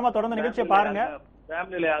கவனமா தொடர்ந்து நிகழ்ச்சியை பாருங்க.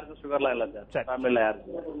 ஃபேமிலில யாருக்கும் சுகர்லாம் இல்ல சார். ஃபேமிலில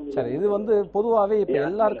யாருக்கும். சரி இது வந்து பொதுவாவே இப்ப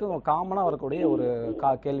எல்லாருக்கும் காமனா வரக்கூடிய ஒரு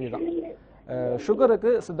கேள்விதான்.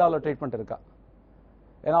 சுகருக்கு சித்தால ட்ரீட்மெண்ட் இருக்கா?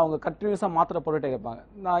 ஏன்னா அவங்க கண்டினியூஸா மாத்திரை போட்டுட்டே இருப்பாங்க.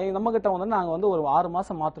 நம்ம கிட்ட வந்து நாங்க வந்து ஒரு 6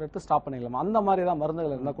 மாசம் மாத்திரை எடுத்து ஸ்டாப் பண்ணிடலாமா, அந்த மாதிரி தான்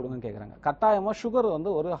மருந்துகள் இருந்தா கொடுங்கன்னு கேக்குறாங்க. கட்டாயமா சுகர்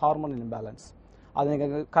வந்து ஒரு ஹார்மோன் இம்பேலன்ஸ், அது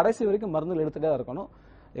நீங்க கடைசி வரைக்கும் மருந்துகள் எடுத்துட்டே தான் இருக்கணும்.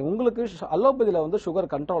 உங்களுக்கு அலோபதியில வந்து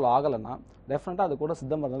சுகர் கண்ட்ரோல் ஆகலைன்னா டெஃபினட்டா அது கூட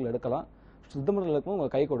சித்த மருந்துகள் எடுக்கலாம். சித்த மருந்துகளுக்கும் உங்க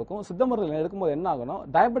கை கொடுக்கும். சித்த மருந்துகள் எடுக்கும்போது என்ன ஆகணும்,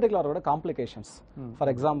 டயபெட்டிக்ல வர complications,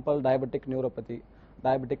 for example diabetic neuropathy,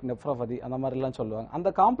 diabetic nephropathy அந்த மாதிரி எல்லாம் சொல்லுவாங்க. அந்த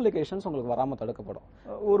காம்ப்ளிகேஷன்ஸ் உங்களுக்கு வராம தடுக்கப்படும்.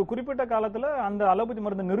 ஒரு குறிப்பிட்ட காலத்துல அந்த அலோபதி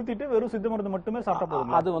மருந்து நிறுத்திட்டு வெறும் சித்த மருந்து மட்டுமே சாப்பிட்டா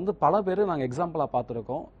போதும். அது வந்து பல பேர் நாங்க எக்ஸாம்பிளா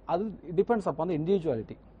பார்த்திருக்கோம். அது டிபெண்ட்ஸ் அப்பான்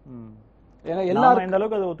இண்டிவிஜுவாலிட்டி. ஏன்னா எல்லாரும் எந்த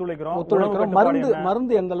அளவுக்கு அது ஒத்துழைக்கிறோம்,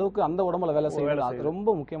 மருந்து எந்த அளவுக்கு அந்த உடம்புல வேலை செய்யுது, அது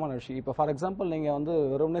ரொம்ப முக்கியமான விஷயம். இப்ப ஃபார் எக்ஸாம்பிள் நீங்க வந்து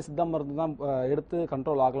வெறும்னே சித்த மருந்து தான் எடுத்து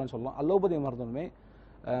கண்ட்ரோல் ஆகலன்னு சொல்லலாம். அலோபதி மருந்துமே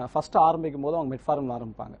ஃபர்ஸ்ட் ஆரம்பிக்கும் போது அவங்க மெட்ஃபார்மின்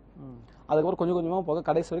ஆரம்பிப்பாங்க. அதுக்கப்புறம் கொஞ்சம் கொஞ்சமா போக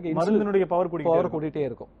கடைசி வரைக்கும் மருந்தினுடைய பவர் கூட்டிகிட்டே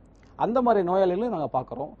இருக்கும். அந்த மாதிரி நோயாளிகளையும் நாங்க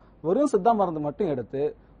பாக்குறோம். வெறும் சித்தா மருந்து மட்டும் எடுத்து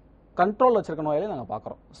கண்ட்ரோல் வச்சிருக்க நோயாளியை நாங்க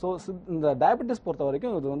பாக்குறோம். சோ இந்த டயபெட்டிஸ் பொறுத்த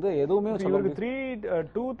வரைக்கும் இது வந்து எதுவுமே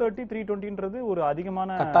 230 320ன்றது ஒரு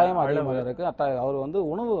அதிகமான கட்டாயமா அதிகமாக இருக்கு. அவர் வந்து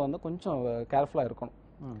உணவு வந்து கொஞ்சம் கேர்ஃபுல்லா இருக்கணும்.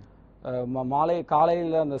 மாலை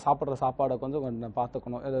காலையில அந்த சாப்பிடுற சாப்பாடை கொஞ்சம்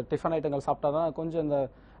பாத்துக்கணும். டிஃபன் ஐட்டங்கள் சாப்பிட்டாதான் கொஞ்சம் இந்த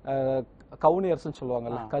கவுனி அரிசின்னு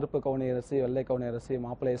சொல்லுவாங்கல்ல, கருப்பு கவுனி அரிசி, வெள்ளை கவுனி அரிசி,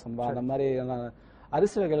 மாப்பிள்ளை சம்பா, அந்த மாதிரி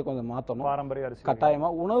அரிசி வகைகளை கொஞ்சம் மாத்தணும். பாரம்பரிய அரிசி கட்டாயமா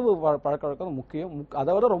உணவு பழக்க வழக்கம் முக்கியம்.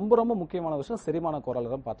 அதை விட ரொம்ப ரொம்ப முக்கியமான விஷயம் செரிமான குரலை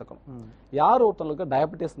தான் பாத்துக்கணும். யார் ஒருத்தவங்களுக்கு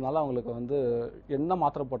டயபெட்டிஸ்னால அவங்களுக்கு வந்து என்ன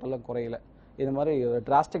மாத்திரை போட்டாலும் குறையல, இது மாதிரி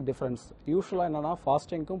டிராஸ்டிக் டிஃபரன்ஸ். யூஸ்வலா என்னன்னா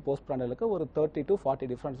ஃபாஸ்டிங்க்கும் போஸ்ட் பிராண்டலுக்கு ஒரு 30 to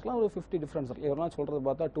 40 டிஃபரன்ஸ்லாம் ஒரு 50 டிஃபரன்ஸ். இவரெல்லாம் சொல்றது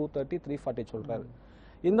பார்த்தா 230 340 சொல்றாரு.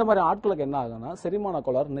 இந்த மாதிரி ஆட்களுக்கு என்ன ஆகுதுன்னா செரிமான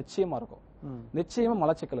கோளாறு நிச்சயமா இருக்கும், நிச்சயமா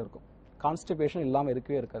மலச்சிக்கல் இருக்கும். கான்ஸ்டிபேஷன் இல்லாம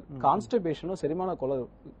இருக்கவே இருக்காது. கான்ஸ்டிபேஷனும் செரிமான கோளாறு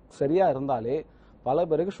சரியா இருந்தாலே பல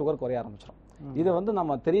பேருக்கு சுகர் குறைய ஆரம்பிச்சிடும். இதை வந்து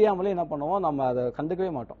நம்ம தெரியாமலே என்ன பண்ணுவோம், நம்ம அதை கண்டுக்கவே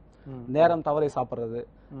மாட்டோம். நேரம் தவறி சாப்பிடுறது,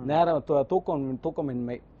 நேரம்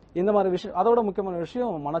தூக்கமின்மை, இந்த மாதிரி விஷயம். அதோட முக்கியமான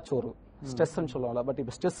விஷயம் மனச்சோர்வு, ஸ்ட்ரெஸ் சொல்லுவாங்க. பட்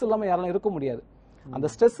இப்ப ஸ்ட்ரெஸ் இல்லாம யாராலும் இருக்க முடியாது. அந்த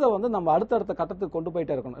ஸ்ட்ரெஸ்ஸை வந்து நம்ம அடுத்தடுத்த கட்டத்துக்கு கொண்டு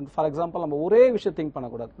போயிட்டே இருக்கணும். ஃபார் எக்ஸாம்பிள் நம்ம ஒரே விஷயம் திங்க்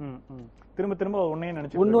பண்ணக்கூடாது, திரும்ப திரும்ப ஒன்னே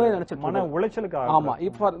நினைச்சு மன உளைச்சலுக்கு. ஆமா,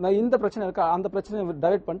 இப்ப இந்த பிரச்சனை இருக்கா, அந்த பிரச்சனை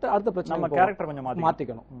டைவர்ட் பண்ணிட்டு அடுத்த பிரச்சனை நம்ம கேரக்டர் கொஞ்சம்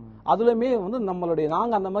மாத்திக்கணும். அதுலயுமே வந்து நம்மளுடைய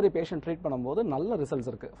நாங்க அந்த மாதிரி பேஷண்ட் ட்ரீட் பண்ணும்போது நல்ல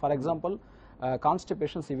ரிசல்ட்ஸ் இருக்கு. ஃபார் எக்ஸாம்பிள்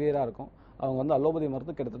கான்ஸ்டிபேஷன் சிவியரா இருக்கும், அவங்க வந்து அலோபதி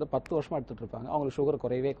மருந்து கிட்டத்தட்ட 10 வருஷமா எடுத்துட்டு இருப்பாங்க, அவங்களுக்கு சுகர்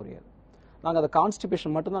குறையவே குறையாது. நாங்க அதை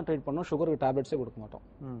கான்ஸ்டிபேஷன் மட்டும் தான் ட்ரீட் பண்ணோம், சுகருக்கு டேப்லெட்ஸே கொடுக்க மாட்டோம்.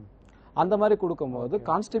 அந்த மாதிரி கொடுக்கும்போது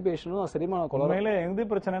கான்ஸ்டிபேஷனும் செரிமான கோளாறு எந்த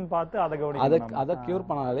பிரச்சனைன்னு பார்த்து அதை கியூர்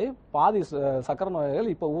பண்ணாலே பாதி சக்கரை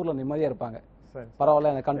நோய்கள் இப்ப ஊர்ல நிம்மதியா இருப்பாங்க.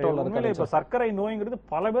 பரவாயில்ல, எனக்கு கண்ட்ரோல்ல இருக்கு. இப்ப சர்க்கரை நோய்ங்கிறது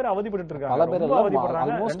பல பேர் அவதிப்பட்டு இருக்காங்க, பல பேர்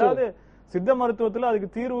அவதிப்படுறாங்க. சித்த மருத்துவத்துல அதுக்கு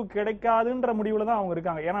தீர்வு கிடைக்காதுன்ற முடிவுல தான் அவங்க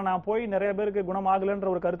இருக்காங்க. ஏன்னா நான் போய் நிறைய பேருக்கு குணமாகலன்ற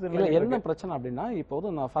ஒரு கருத்து. என்ன பிரச்சனை அப்படின்னா,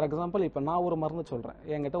 இப்போ நான் ஃபார் எக்ஸாம்பிள் இப்ப நான் ஒரு மருந்து சொல்றேன்,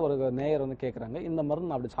 என்கிட்ட ஒரு நேயர் வந்து கேக்குறாங்க, இந்த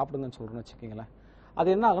மருந்து அப்படி சாப்பிடுங்கன்னு சொல்றேன்னு வச்சுக்கீங்களேன். அது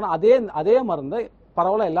என்ன ஆகுனா அதே மருந்தை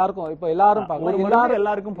பரவாயில்ல எல்லாருக்கும் இப்ப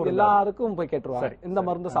எல்லாருக்கும் போய் கேட்டுருவாங்க, இந்த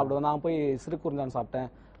மருந்து சாப்பிடுவேன். நான் போய் சிறுகுறிஞ்சான் சாப்பிட்டேன்,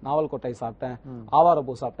 நாவல் கொட்டை சாப்பிட்டேன்,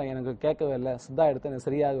 ஆவாரப்பூ சாப்பிட்டேன், எனக்கு கேட்கவே இல்லை, சித்தா எடுத்து எனக்கு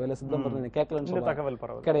சரியாகவே இல்லை, சித்த மருந்து எனக்கு கேட்கலன்னு தகவல்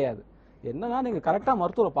கிடையாது. என்னன்னா நீங்க கரெக்டா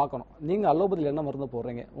மருத்துவரை பார்க்கணும். நீங்க அலோபதியில் என்ன மருந்து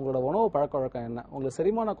போடுறீங்க, உங்களோட உணவு பழக்க வழக்கம் என்ன, உங்களுக்கு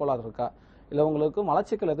செரிமான கோளாறு இருக்கா, இல்ல உங்களுக்கு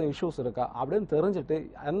மலச்சிக்கல் எதுவும் இஷ்யூஸ் இருக்கா அப்படின்னு தெரிஞ்சுட்டு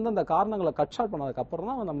எந்தெந்த காரணங்களை கட் ஷார்ட் பண்ணதுக்கு அப்புறம்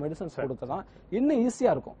தான் நம்ம மெடிசன்ஸ் கொடுத்தா இன்னும்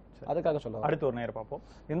ஈஸியா இருக்கும். அதுக்காக சொல்லுவோம். அடுத்து ஒரு நேரம் பார்ப்போம்.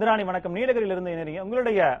 இந்திராணி வணக்கம், நீலகிரியில இருந்து இணைறீங்க,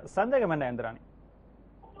 உங்களுடைய சந்தேகம் என்ன இந்திராணி?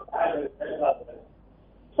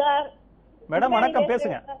 சார் மேடம் வணக்கம்,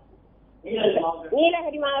 பேசுங்க.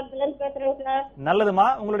 நீலகிரி மாவட்டத்துல இருந்து பேசுறேங்க சார். நல்லதுமா,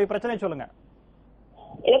 உங்களுடைய பிரச்சனை சொல்லுங்க.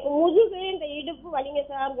 எனக்கு முதுகு இந்த இடுப்பு வலிங்க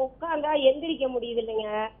சார், உட்கார்ந்தா எந்திரிக்க முடியுது இல்லைங்க.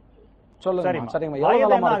 சொல்லுங்க. சரிங்க,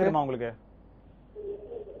 வயது என்ன ஆகுதுமா உங்களுக்கு?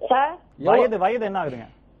 சார் வயது என்ன ஆகுதுங்க?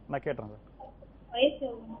 நான் கேட்டேன் சார். வயசு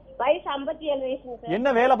 57 வயசுங்க சார். என்ன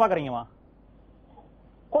வேலை பாக்குறீங்கம்மா?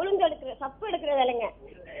 கொழுந்து எடுக்கிற சப்பு எடுக்கிற வேலைங்க.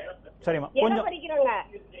 சரிம்மா, கொஞ்சம் படிக்கிறோங்க.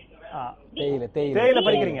 தேயிலை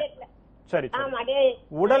படிக்கிறீங்க. சரி,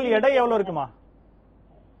 உடல் எடை எவ்வளவு இருக்குமா?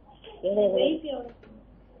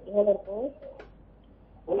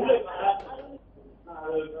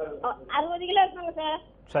 60 கிலோ இருக்காங்க சார்.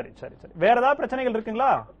 சரி சரி சரி. வேற ஏதாவது பிரச்சனைகள்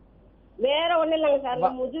இருக்குங்களா? வேற ஒண்ணு இல்லங்க சார்,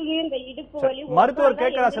 முதுகு இந்த இடுப்பு வலி. மருத்துவர்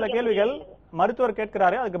கேட்கிற சில கேள்விகள் மருத்துவர்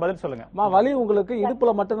கேட்கிறாரு, அதுக்கு பதில் சொல்லுங்க. வலி உங்களுக்கு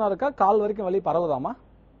இடுப்புல மட்டும்தான் இருக்கா, கால் வரைக்கும் வலி பரவுதாமா?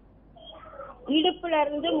 இடுப்புல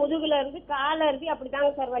இருந்து முதுகுல இருந்து கால இருந்து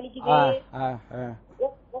அப்படிதாங்க சார் வலிக்குது.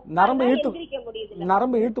 நரம்பு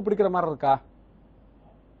இழுத்து பிடிக்கிற மாதிரி இருக்கா?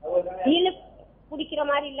 பிடிக்கிற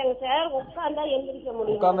மாதிரி இல்லங்க சார், உட்கார்ந்தா எந்திரிக்க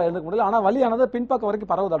முடியும். உட்கார்ந்தா எந்திரிக்க முடியல, ஆனா வலியானது பின்பக்கம்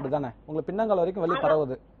வரைக்கும் பரவுது, அப்படிதானே? உங்களுக்கு பின்னங்கால் வரைக்கும் வலி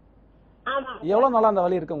பரவுது. ஆமா. எவ்வளவு நாளா அந்த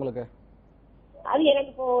வலி இருக்கு உங்களுக்கு? அது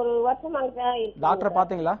எனக்கு இப்போ ஒரு வருஷமாங்க சார். டாக்டர்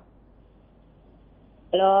பாத்தீங்களா?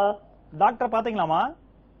 Hello, doctor பாத்தீங்களாமா?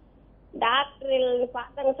 டாக்டர்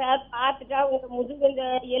பாத்தாங்க சார், பாத்துட்டா உங்க முதுகு இந்த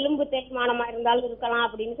எலும்பு தேய்மானமா இருந்தாலும் இருக்கலாம்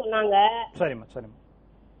அப்படின்னு சொன்னாங்க. சரிம்மா சரிம்மா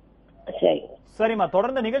சரி சரிம்மா,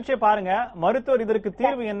 தொடர்ந்து நிகழ்ச்சியை பாருங்க. மருத்துவர் இதற்கு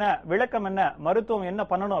தீர்வு என்ன, விளக்கம் என்ன, மருத்துவம் என்ன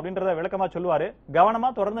பண்ணணும் அப்படின்றத விளக்கமா சொல்லுவாரு. கவனமா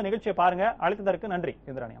தொடர்ந்து நிகழ்ச்சியை பாருங்க. அழைத்ததற்கு நன்றி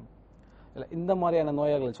இந்திராணி அம்மா. இல்ல, இந்த மாதிரியான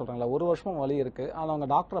நோயாளிகள் சொல்றாங்களா, ஒரு வருஷமா வலி இருக்கு, ஆனா அவங்க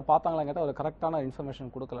டாக்டரை பார்த்தாங்களா கேட்டா ஒரு கரெக்டான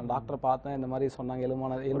இன்ஃபர்மேஷன் கொடுக்கல. டாக்டர் பார்த்தேன் இந்த மாதிரி சொன்னாங்க,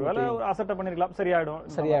 அசெப்ட் பண்ணிரலாம், சரியாயிடும்.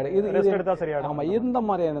 ஆமா, இந்த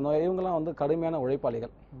மாதிரியான நோய் இவங்க எல்லாம் வந்து கடுமையான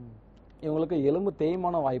உழைப்பாளிகள். இவங்களுக்கு எலும்பு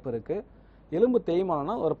தேய்மான வாய்ப்பு இருக்கு. எலும்பு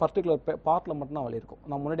தேய்மானம்னா ஒரு பர்டிகுலர் பார்ட்ல மட்டும் தான் வலி இருக்கும்.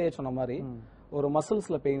 நான் முன்னாடியே சொன்ன மாதிரி ஒரு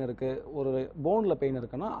மசில்ஸ்ல பெயின் இருக்கு, ஒரு போன்ல பெயின்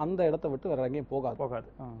இருக்குன்னா அந்த இடத்த விட்டு வேற எங்கேயும் போகாது.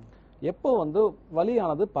 எப்போ வந்து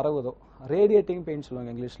வலியானது பரவுதோ, ரேடியேட்டிங் பெயின்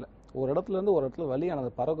சொல்லுவாங்க இங்கிலீஷ்ல, ஒரு இடத்துல இருந்து ஒரு இடத்துல வலியானது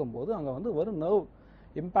பரவும் போது அங்க வந்து ஒரு நர்வ்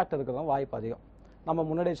இம்பாக்ட் இருக்கிறதா வாய்ப்பு அதிகம். நம்ம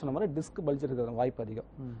முன்னாடியே சொன்ன மாதிரி டிஸ்க் பல்ஜ் இருக்கிறது வாய்ப்பு அதிகம்.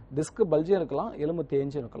 டிஸ்க் பல்ஜும் இருக்கலாம், எலும்பு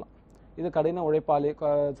தேஞ்சும் இருக்கலாம். இது கடின உழைப்பாளி,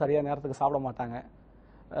 சரியா நேரத்துக்கு சாப்பிட மாட்டாங்க,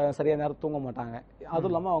 சரியா நேரம் தூங்க மாட்டாங்க. அதுவும்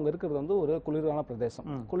இல்லாம அவங்க இருக்கிறது வந்து ஒரு குளிரான பிரதேசம்.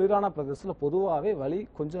 குளிரான பிரதேசத்துல பொதுவாகவே வலி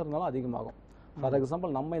கொஞ்சம் இருந்தாலும் அதிகமாகும். ஃபார்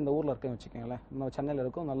எக்ஸாம்பிள் நம்ம இந்த ஊர்ல இருக்கேன்னு வச்சுக்கோங்களேன், நம்ம சென்னையில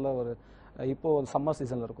இருக்கும், நல்ல ஒரு இப்போ சம்மர்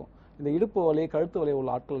சீசன்ல இருக்கும். இந்த இடுப்பு வலி கழுத்து வலி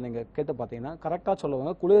உள்ள ஆட்கள் நீங்க கேட்டு பாத்தீங்கன்னா கரெக்டா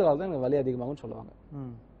சொல்லுவாங்க, குளிரால தான் எனக்கு வலி அதிகமாகும் சொல்லுவாங்க.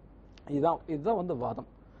 இதுதான் வந்து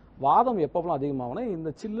வாதம் எப்பப்பெல்லாம் அதிகமாகும்னா இந்த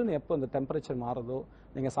சில்லுன்னு எப்போ இந்த டெம்பரேச்சர் மாறுதோ,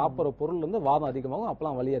 நீங்க சாப்பிட்ற பொருள் வந்து வாதம் அதிகமாகும்,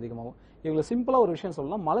 அப்பெல்லாம் வலி அதிகமாகும். இவங்களுக்கு சிம்பிளா ஒரு விஷயம்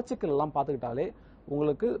சொல்லலாம், மலச்சிக்கல் எல்லாம் பாத்துக்கிட்டாலே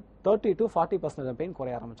உங்களுக்கு 30 to 40% பெயின்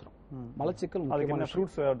குறைய ஆரம்பிச்சிடும். மலச்சிக்கல்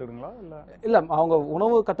இல்ல, அவங்க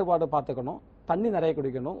உணவு கட்டுப்பாடு பார்த்துக்கணும், தண்ணி நிறைய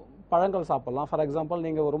குடிக்கணும், பழங்கள் சாப்பிடலாம். ஃபார் எக்ஸாம்பிள்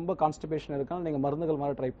நீங்க ரொம்ப கான்ஸ்டிபேஷன் இருக்குன்னா நீங்க மருந்துகள்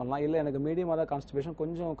மாதிரி ட்ரை பண்ணலாம். இல்ல எனக்கு மீடியமாக கான்ஸ்டிபேஷன்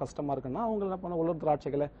கொஞ்சம் கஷ்டமா இருக்குன்னா அவங்க என்ன பண்ண, உலர்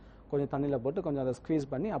திராட்சைகளை கொஞ்சம் தண்ணியில போட்டு கொஞ்சம் அதை ஸ்குவீஸ்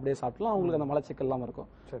பண்ணி அப்படியே சாப்பிடலாம். அவங்களுக்கு அந்த மலச்சிக்கல் எல்லாம் இருக்கும்.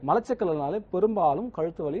 மலச்சிக்கல்னாலே பெரும்பாலும்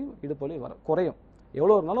கழுத்து வலி இடுப்பு வலி குறையும்.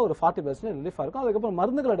 எவ்வளவு இருந்தாலும் ஒரு 40% ரிலீஃபா இருக்கும். அதுக்கப்புறம்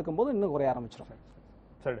மருந்துகள் எடுக்கும்போது இன்னும் குறைய ஆரம்பிச்சிடும்.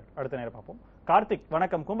 சரி, அடுத்த நேரம் பார்ப்போம். கார்த்திக்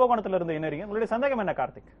வணக்கம், கும்பகோணத்துல இருந்து இணைறீங்க, உங்களுடைய சந்தேகம் என்ன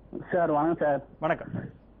கார்த்திக்? சார் வணக்கம் சார். வணக்கம்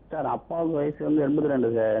சார். அப்பாவுக்கு வயசு வந்து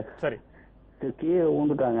 82 சார். சரி. கீழே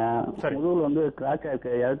ஊந்துட்டாங்க, முதுகுல வந்து கிராச்சா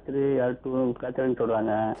இருக்கு, L3 L2 கிராச்சான்னு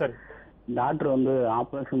சொல்றாங்க. சரி. டாக்டர் வந்து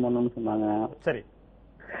ஆபரேஷன் பண்ணணும்னு சொன்னாங்க. சரி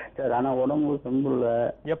சார். ஆனா உடம்பு செம்புல.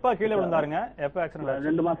 எப்ப கீழே விழுந்தாருங்க? எப்ப ஆக்சிடென்ட்?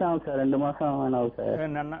 2 மாசம் ஆகும் சார். 2 மாசம் ஆகும் சார்.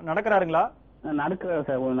 நடக்கிறாருங்களா? நடக்கிறாரு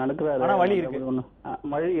சார், நடக்கிறாரு. ஆனா வலி இருக்கு.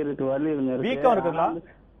 வலி இருக்கு, வலி இருக்கு. வீக்கம் இருக்குங்களா?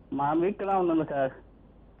 வீக்கெல்லாம் ஒன்றும் இல்லை சார்.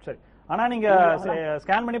 சரி, ஆனா நீங்க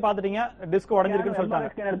ஸ்கேன் பண்ணி பாத்துட்டீங்க, டிஸ்க் உடைஞ்சிருக்குன்னு சொல்லிட்டாங்க.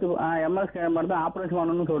 எம்ஆர்ஐ ஸ்கேன் மட்டும் தான் ஆபரேஷன்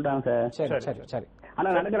பண்ணணும்னு சொல்லிட்டாங்க சார். சரி சரி சரி. ஆனா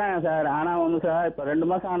நடக்கிறாங்க சார். ஆனா வந்து சார் இப்ப 2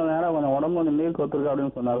 மாசம் ஆனதுனால கொஞ்சம் உடம்பு வந்து நீர் கொத்துருக்கு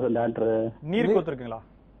அப்படின்னு சொன்னாரு சார் டாக்டர். நீர் கொத்துருக்குங்களா?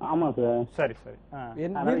 ஆமா சார். சரி சரி.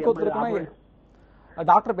 நீர் கொத்துருக்குன்னா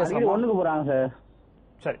டாக்டர் பேசுறாங்க, ஒண்ணுக்கு போறாங்க சார்.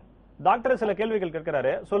 சரி, டாக்டர் சில கேள்விகள்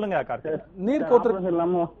கேட்கிறாரு, சொல்லுங்க கார்த்திக். நீர்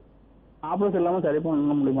கொத்துருக்கு ஆபரேஷன் இல்லாம சரி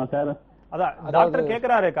பண்ண முடியுமா சார்? அதான் டாக்டர்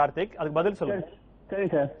கேக்குறாரு கார்த்திக், அதுக்கு பதில் சொல்லுங்க. சரி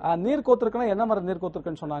சார். நீர் கோத்திருக்குன்னா என்ன மாதிரி நீர்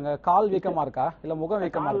கோத்திருக்குன்னு சொன்னாங்க? கால் வீக்கமா இருக்கா இல்ல முகம்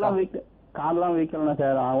வீக்கமா இருக்கா? கால்லாம் வீக்கல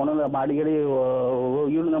சார். ஒண்ணு அடிக்கடி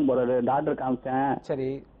யூரின் தான் போறாரு. டாக்டர் காமிச்சேன். சரி,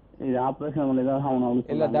 இது ஆபரேஷன் பண்ணிதான் ஆகணும்.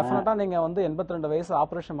 இல்ல டெஃபினட்டா நீங்க வந்து 82 வயசு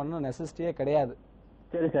ஆபரேஷன் பண்ண நெசசிட்டியே கிடையாது.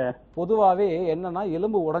 சரி சார். பொதுவாவே என்னன்னா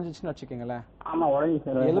எலும்பு உடைஞ்சிச்சுன்னு வச்சுக்கோங்களேன். ஆமா உடைஞ்சு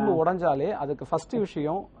சார். எலும்பு உடைஞ்சாலே அதுக்கு ஃபர்ஸ்ட்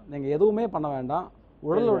விஷயம் நீங்க எதுவுமே பண்ண வேண்டாம்.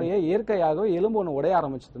 உடலுடைய இயற்கையாகவே எலும்பு ஒண்ணு உடைய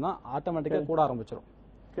ஆரம்பிச்சதுன்னா ஆட்டோமேட்டிக்கா கூட ஆரம்பிச்சிடும்.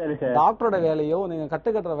 டாக்டரோட வேலையோ நீங்க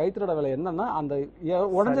கட்டுக்கட்டுற வைத்தியரோட வேலை என்னன்னா அந்த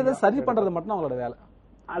உடஞ்சதை சரி பண்றது மட்டும் அவங்களோட வேலை.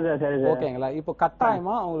 ஓகேங்களா? இப்போ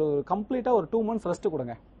கட்டாயமா அவங்களுக்கு கம்ப்ளீட்டா ஒரு 2 months ரெஸ்ட்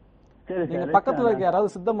கொடுங்க. நீங்க பக்கத்துல இருக்க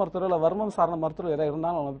யாராவது சித்த மருத்துவர் இல்ல வர்மம் சார்ந்த மருத்துவர் யாராவது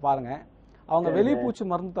இருந்தாலும் அவங்க பாருங்க. அவங்க வெளிப்பூச்சி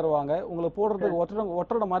மருந்து தருவாங்க. உங்களுக்கு போடுறதுக்கு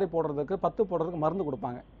ஒற்றோட மாதிரி போடுறதுக்கு 10 போடுறதுக்கு மருந்து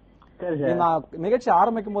கொடுப்பாங்க. நான் நிகழ்ச்சி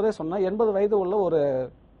ஆரம்பிக்கும் போதே சொன்னேன் 80 வயது உள்ள ஒரு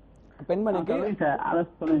பெண்மணிக்கு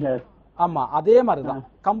ஆமா அதே மாதிரிதான்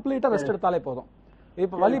கம்ப்ளீட்டா ரெஸ்ட் எடுத்தாலே போதும்.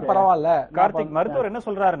 இப்ப வலி பரவாயில்ல. கார்த்திக், மருத்துவர் என்ன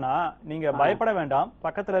சொல்றாருன்னா நீங்க பயப்பட வேண்டாம்.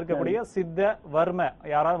 பக்கத்துல இருக்கக்கூடிய சித்த வர்ம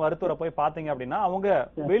யாராவது மருத்துவரை போய் பாத்தீங்க அப்படின்னா அவங்க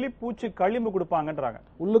வெளிப்பூச்சி களிம்பு கொடுப்பாங்கன்றாங்க.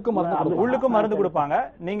 உள்ளுக்கும் மருந்து கொடுப்பாங்க.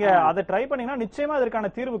 நீங்க அதை ட்ரை பண்ணீங்கன்னா நிச்சயமா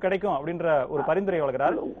அதற்கான தீர்வு கிடைக்கும் அப்படின்ற ஒரு பரிந்துரை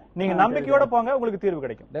வழங்குறாரு. நீங்க நம்பிக்கையோட போங்க, உங்களுக்கு தீர்வு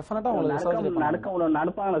கிடைக்கும். டெஃபினட்டா உங்களுக்கு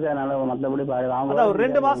நடப்பாங்க சார். மத்தபடி ஒரு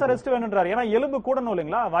 2 மாசம் ரெஸ்ட் வேணும்ன்றாரு. ஏன்னா எலும்பு கூடணும்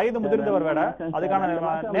இல்லைங்களா? வயது முதிர்ந்தவர் வேட, அதுக்கான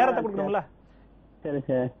நேரத்தை கொடுக்கணும்ல. சரி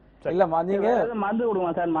சார். இல்லம்மா நீங்க மருந்து கொடுங்க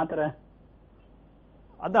சார். மாத்திரை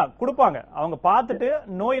அதான் கொடுப்பாங்க. அவங்க பார்த்துட்டு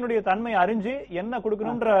நோயினுடைய தன்மை அறிஞ்சு என்ன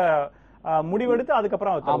கொடுக்கணும்ன்ற முடிவெடுத்து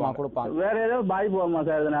அதுக்கப்புறம் கொடுப்பாங்க. வேற ஏதாவது பாதிப்பு வருமா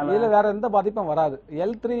சார் இதனால? இல்ல வேற எந்த பாதிப்பும் வராது.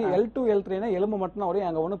 L3 L2 L3 எலும்பு மட்டும் வரையும்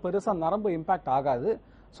அங்க ஒன்னும் பெருசா நரம்பு இம்பாக்ட் ஆகாது.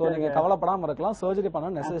 சோ நீங்க கவலைப்படாம இருக்கலாம். சர்ஜரி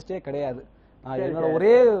பண்ண நெசசிட்டியே கிடையாது. என்னோட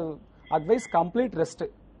ஒரே அட்வைஸ் கம்ப்ளீட் ரெஸ்ட்.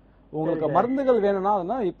 உங்களுக்கு மருந்துகள்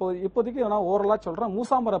வேணும்னா இப்போதைக்கு நான் ஓரலா சொல்றேன்.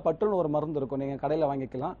 மூசாம்பர பட்டுன்னு ஒரு மருந்து இருக்கும், நீங்க கடையில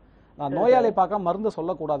வாங்கிக்கலாம். நான் நோயாளி பார்க்க மருந்து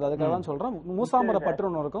சொல்லக்கூடாது, அதுக்காக தான் சொல்றேன். மூசாம்பர பற்று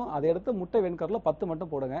ஒன்று இருக்கும், அதை எடுத்து முட்டை வெண்கரில் 10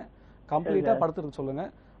 மட்டும் போடுங்க. கம்ப்ளீட்டா படுத்துட்டு சொல்லுங்க.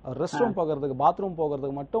 ரெஸ்ட் ரூம் போகிறதுக்கு பாத்ரூம்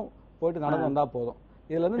போகிறதுக்கு மட்டும் போயிட்டு நடந்து வந்தா போதும்.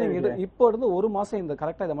 இதுல இருந்து நீங்க இப்போ இருந்து 1 மாசம் இந்த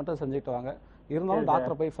கரெக்டா இதை மட்டும் செஞ்சுட்டு வாங்க. இருந்தாலும்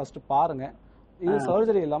டாக்டரை போய் ஃபர்ஸ்ட் பாருங்க. இது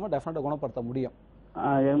சர்ஜரி இல்லாம டெஃபினட்டா குணப்படுத்த முடியும்.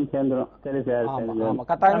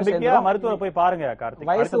 மருத்துவரை போய் பாருங்க கார்த்திக்.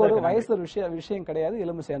 வயசு ஒரு விஷயம் கிடையாது,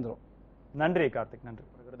 எலும்பு சேர்ந்துரும். நன்றி கார்த்திக், நன்றி.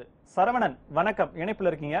 சரவணன் வணக்கம், இணைப்புல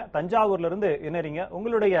இருக்கீங்க. தஞ்சாவூர்ல இருந்து இணைறீங்க.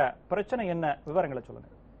 உங்களுடைய பிரச்சனை என்ன, விவரங்களை சொல்லுங்க.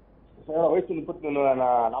 வயசு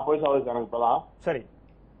 40 வயசு ஆகுது எனக்கு இப்பதான். சரி.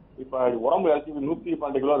 இப்ப உடம்பு இறச்சி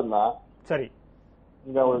 112 கிலோ இருந்தா. சரி.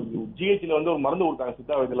 இங்க ஜிஹெச்ல வந்து ஒரு மருந்து கொடுத்தாங்க,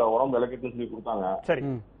 சித்தா வைத்தியல உடம்பு இலக்கத்துன்னு சொல்லி கொடுத்தாங்க. சரி.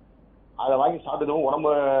 அதை வாங்கி சாப்பிட்டதும் உடம்பு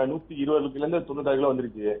 120 கிலோ இருந்து 96 கிலோ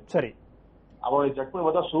வந்துருச்சு. சரி. அவ செக் பண்ணி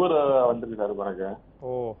பார்த்தா சுகர் வந்துருக்கு சார் எனக்கு. ஓ,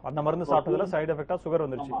 அந்த மருந்து சாப்பிட்டதுல சைடு எஃபெக்டா சுகர்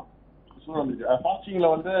வந்துருச்சு. சுகர் வந்துருச்சு. ஃபாஸ்டிங்ல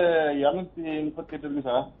வந்து 238 இருக்கு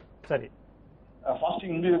சார். சரி.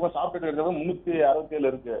 ஃபாஸ்டிங் முடிஞ்சு சாப்பிட்டு இருக்கிறது 367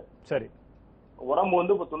 இருக்கு. சரி. உடம்பு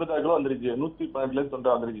வந்து இப்ப 96 கிலோ வந்துருச்சு. 112 இருந்து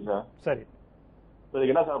 90 வந்துருச்சு சார். சரி.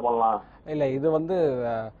 இதுக்கு என்ன சார் பண்ணலாம்? இல்ல இது வந்து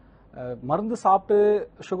மருந்து சாப்பிட்டு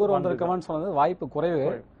சுகர் வந்திருக்கவன்னு சொன்னது வாய்ப்பு குறைவு.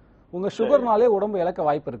 உங்க சுகர்னாலே உடம்பு இழக்க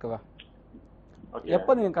வாய்ப்பு இருக்குவா?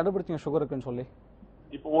 எப்ப நீங்க கண்டுபிடிச்சீங்க சுகர் இருக்குன்னு சொல்லி?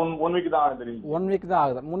 இப்போ 1 வீக் தான் ஆகுது. 1 வீக் தான்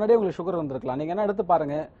ஆகுது. முன்னாடியே உங்களுக்கு சுகர் வந்திருக்கலாம். நீங்க என்ன எடுத்து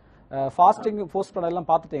பாருங்க. ஃபாஸ்டிங் போஸ்ட் பிராண்டல் எல்லாம்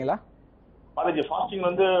பாத்துட்டீங்களா? பாருங்க, ஃபாஸ்டிங்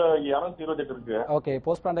வந்து 228 இருக்கு. ஓகே.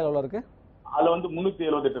 போஸ்ட் பிராண்டல் எவ்வளவு இருக்கு? அதுல வந்து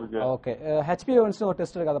 378 இருக்கு. ஓகே. HbA1c ஒரு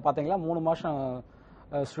டெஸ்ட் இருக்கு, அதை பாத்தீங்களா? 3 மாசம்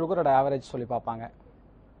சுகரோட ஆவரேஜ் சொல்லி பாப்பாங்க.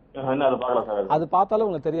 என்ன அது பார்க்கலாம் சார்? அது பார்த்தாலும்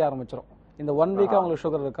உங்களுக்கு தெரிய ஆரம்பிச்சிடும். இந்த 1 வீக்கா உங்களுக்கு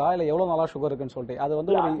சுகர் இருக்கா இல்ல எவ்வளவு நாளா சுகர் இருக்குன்னு சொல்லிட்டு. அது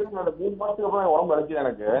வந்து 3 மாசத்துக்கு அப்புறம் உடம்பு அடிச்சு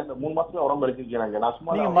எனக்கு. இந்த 3 மாசத்துல உடம்பு அடிச்சிருச்சு எனக்கு. நான்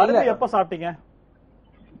சும்மா நீங்க மருந்து எப்ப சாப்பிட்டீங்க?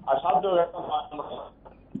 சாப்பிட்டு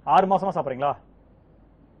 6 மாசமா சாப்பிடுறீங்களா?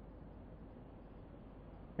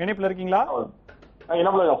 இணைப்புல இருக்கீங்களா?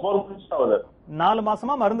 என்ன 4 months ஆகுது. 4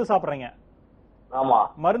 மாசமா மருந்து சாப்பிடுறீங்க? ஆமா.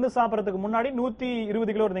 மருந்து சாப்பிடறதுக்கு முன்னாடி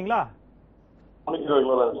 120 கிலோ இருந்தீங்களா? 120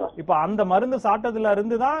 கிலோ சார். இப்ப அந்த மருந்து சாப்பிட்டதுல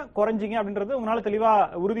இருந்து தான் குறைஞ்சிங்க அப்படின்றது உங்களால தெளிவா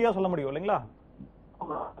உறுதியா சொல்ல முடியும் இல்லைங்களா?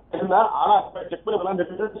 ஆனா செக் பண்ணி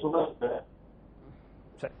சொல்றேன்.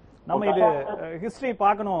 சரி, நம்ம இது ஹிஸ்டரி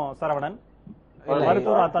பார்க்கணும் சரவணன்.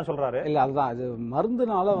 மருத்துவர் அதான் சொல்றாரு. இல்ல அதுதான், இது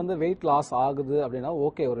மருந்துனால வந்து வெயிட் லாஸ் ஆகுது அப்படின்னா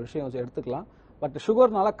ஓகே, ஒரு விஷயம் எடுத்துக்கலாம். பட்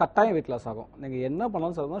சுகர்னால கட்டாயம் வெயிட் லாஸ் ஆகும். நீங்க என்ன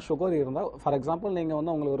பண்ணாலும் சொல்லுங்க, சுகர் இருந்தா ஃபார் எக்ஸாம்பிள் நீங்க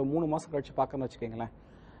வந்து உங்களுக்கு ஒரு 3 மாசம் கழிச்சு பாக்கணும்னு வச்சுக்கீங்களேன்,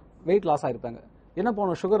 வெயிட் லாஸ் ஆயிருப்பாங்க. என்ன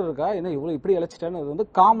போன சுகர் இருக்கா, என்ன இவ்வளவு இப்படி இழைச்சிட்டேன்னு வந்து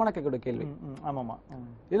காமனா கேட்கக்கூடிய கேள்வி. ஆமாமா.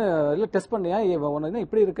 இல்ல டெஸ்ட் பண்ணியா உனக்கு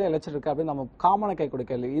இப்படி இருக்க இழைச்சிருக்க அப்படின்னு நம்ம காமனா கேட்கக்கூடிய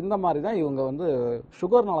கேள்வி. இந்த மாதிரி தான் இவங்க வந்து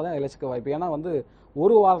சுகர்னால தான் இழைச்சிக்க வாய்ப்பு. ஏன்னா வந்து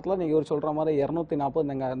ஒரு வாரத்துல நீங்க ஒரு சொல்ற மாதிரி 240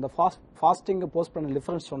 நீங்க இந்த ஃபாஸ்டிங் போஸ்ட் பண்ண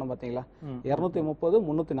டிஃபரன்ஸ் சொன்ன பாத்தீங்களா, 230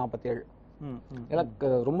 347. எனக்கு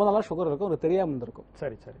ரொம்ப நாளா சுகர் இருக்கும், ஒரு தெரியாம இருந்திருக்கும்.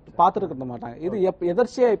 சரி சரி, பாத்துருக்க மாட்டாங்க. இது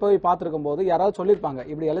எதர்ச்சியா போய் பாத்துருக்கும் போது யாராவது சொல்லிருப்பாங்க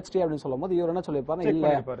இப்படி எலக்ட்ரியா அப்படின்னு சொல்லும் போது இவர் என்ன சொல்லிருப்பாரு,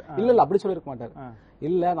 இல்ல அப்படி சொல்லிருக்க மாட்டாரு.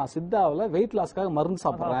 இல்ல நான் சித்தாவில வெயிட் லாஸ்க்காக மருந்து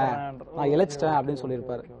சாப்பிடுறேன், நான் இழைச்சிட்டேன் அப்படின்னு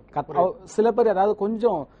சொல்லியிருப்பாரு. சில பேர் ஏதாவது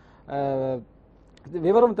கொஞ்சம்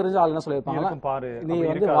விவரம் தெரிஞ்ச ஆள் என்ன சொல்லிருப்பாங்க, நீ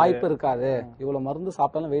வந்து வாய்ப்பு இருக்காது, இவ்வளவு மருந்து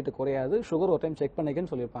சாப்பிட்டாலும் வெயிட் குறையாது, சுகர் ஒரு டைம் செக்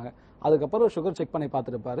பண்ணிக்கன்னு சொல்லிருப்பாங்க. அதுக்கப்புறம் சுகர் செக் பண்ணி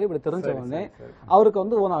பாத்துருப்பாரு. இப்படி தெரிஞ்ச உடனே அவருக்கு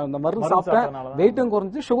வந்து இந்த மருந்து சாப்பிட்டேன் வெயிட்டும்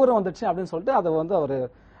குறைஞ்சு சுகரும் வந்துச்சு அப்படின்னு சொல்லிட்டு அதை வந்து அவரு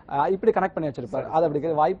இப்படி கனெக்ட் பண்ணி வச்சிருப்பாரு. அது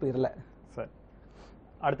அப்படி வாய்ப்பு இல்ல. சரி,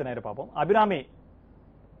 அடுத்த நேரம் பார்ப்போம்.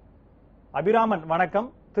 அபிராமன் வணக்கம்,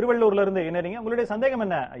 திருவள்ளூர்ல இருந்து இணைறீங்க, உங்களுடைய சந்தேகம்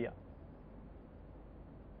என்ன ஐயா?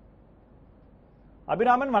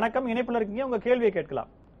 அபிராமன் வணக்கம், இணைப்புல இருக்கீங்க, உங்க கேள்வியை கேட்கலாம்.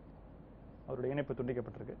 அவருடைய இணைப்பு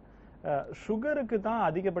துண்டிக்கப்பட்டிருக்கு. சுகருக்கு தான்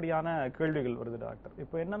அதிகப்படியான கேள்விகள் வருது டாக்டர்.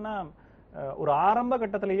 இப்போ என்னன்னா, ஒரு ஆரம்ப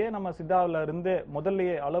கட்டத்திலேயே நம்ம சித்தாவில இருந்து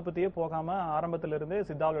முதல்லயே அலோபதியே போகாம ஆரம்பத்தில இருந்தே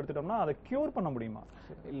சித்தாவில் எடுத்துட்டோம்னா அதை கியூர் பண்ண முடியுமா?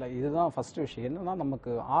 இல்ல, இதுதான் ஃபர்ஸ்ட் விஷயம். என்னன்னா,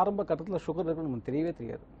 நமக்கு ஆரம்ப கட்டத்துல சுகர் இருக்குன்னு நமக்கு தெரியவே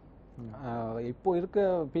தெரியாது. இப்போ இருக்க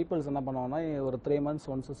பீப்புள்ஸ் என்ன பண்ணுவாங்கன்னா, ஒரு 3 months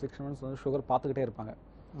ஒன்ஸ் 6 months வந்து சுகர் பார்த்துக்கிட்டே இருப்பாங்க.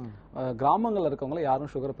 கிராமங்கள்ல இருக்கவங்கள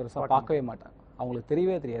யாரும் சுகர் பெருசா பார்க்கவே மாட்டாங்க, அவங்களுக்கு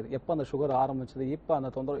தெரியவே தெரியாது எப்ப அந்த சுகர் ஆரம்பிச்சது, இப்ப அந்த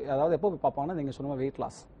தொந்தரவு. அதாவது எப்போ பார்ப்பாங்கன்னா, நீங்க சொன்ன வெயிட்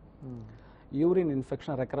லாஸ், யூரின்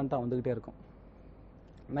இன்ஃபெக்ஷன் ரெக்கரண்டா வந்துகிட்டே இருக்கும்,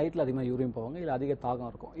 நைட்ல அதிகமாக யூரின் போவாங்க, இல்லை அதிக தாகம்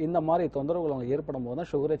இருக்கும். இந்த மாதிரி தொந்தரவுகள் அவங்க ஏற்படும் போது தான்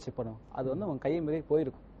சுகரே செக் பண்ணுவோம். அது வந்து அவங்க கையை மீறி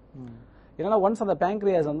போயிருக்கும். ஏன்னா ஒன்ஸ் அந்த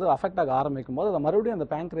பேங்க்ரியாஸ் வந்து அஃபெக்ட் ஆக ஆரம்பிக்கும் போது அதை மறுபடியும் அந்த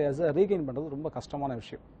பேங்க்ரியாஸை ரீகெயின் பண்றது ரொம்ப கஷ்டமான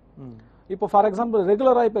விஷயம். இப்போ ஃபார் எக்ஸாம்பிள்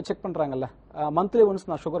ரெகுலரா இப்போ செக் பண்றாங்கல்ல, மந்த்லி ஒன்ஸ்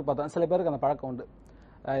நான் சுகர் பார்த்தேன். சில பேருக்கு அந்த பழக்கம் உண்டு,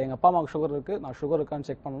 எங்க அப்பா அம்மாவுக்கு சுகர் இருக்கு, நான் சுகர் இருக்கான்னு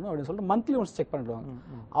செக் பண்ணணும் அப்படின்னு சொல்லிட்டு மந்த்லி ஒன்ஸ் செக் பண்ணிடுவாங்க.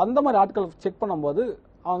 அந்த மாதிரி ஆட்கள் செக் பண்ணும்போது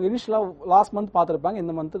அவங்க இனிஷியலா லாஸ்ட் மந்த் பார்த்திருப்பாங்க,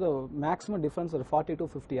 இந்த மந்த்துக்கு மேக்ஸிமம் டிஃபரன்ஸ் ஒரு 40 to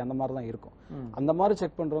 50 அந்த மாதிரி தான் இருக்கும். அந்த மாதிரி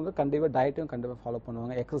செக் பண்றவங்க கண்டிப்பா டயட்டும் கண்டிப்பா ஃபாலோ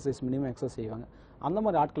பண்ணுவாங்க, எக்ஸசைஸ் மினிமம் எக்ஸசைஸ் செய்வாங்க. அந்த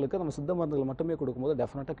மாதிரி ஆட்களுக்கு நம்ம சித்த மருந்துகள் மட்டுமே கொடுக்கும்போது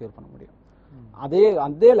டெஃபினட்டா கியூர் பண்ண முடியும்.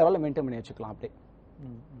 அதே லெவலில் மெயின்டைன் பண்ணி வச்சுக்கலாம் அப்படியே.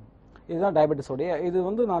 இதுதான் டயபெட்டிஸோடைய. இது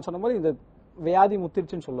வந்து நான் சொன்ன மாதிரி இந்த வியாதி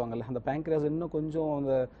முத்திருச்சுன்னு சொல்லுவாங்கல்ல, அந்த பேங்க்ரியாஸ் இன்னும் கொஞ்சம்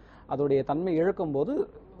அந்த அதோடைய தன்மை இழக்கும் போது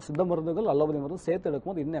சித்த மருந்துகள் அலோபதி மருந்து சேர்த்து எடுக்கும்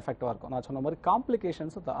போது இன்னும் எஃபெக்டிவா இருக்கும். நான் சொன்ன மாதிரி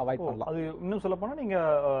காம்ப்ளிகேஷன்ஸ் அவாய்ட் பண்ணலாம். அது இன்னும் சொல்ல போனா நீங்க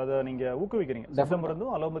அதை நீங்க ஊக்குவிக்கிறீங்க, சித்த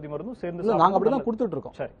மருந்தும் அலோபதி மருந்தும் சேர்ந்து. நாங்க அப்படிதான் கொடுத்துட்டு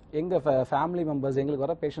இருக்கோம். எங்க ஃபேமிலி மெம்பர்ஸ், எங்களுக்கு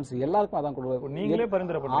வர பேஷண்ட்ஸ் எல்லாருக்கும் அதான் கொடுக்குறோம். நீங்களே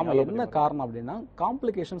பரிந்துரை பண்ணுங்க. ஆமா, என்ன காரணம் அப்படின்னா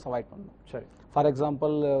காம்ப்ளிகேஷன்ஸ் அவாய்ட் பண்ணணும். சரி, ஃபார்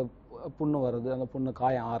எக்ஸாம்பிள் புண்ணு வருது, அந்த புண்ணு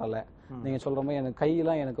காயம் ஆறல, நீங்க சொல்ற மாதிரி எனக்கு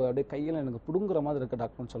கையெல்லாம் எனக்கு அப்படியே கையெல்லாம் எனக்கு புடுங்குற மாதிரி இருக்கு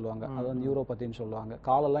டாக்டர்னு சொல்லுவாங்க, அது நியூரோபதின்னு சொல்லுவாங்க.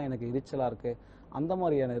 காலெல்லாம் எனக்கு எரிச்சலா இருக்கு, அந்த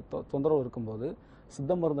மாதிரியான தொந்தரவு இருக்கும்போது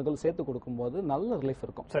சித்த மருந்துகள் சேர்த்து கொடுக்கும்போது நல்ல ரிலீஃப்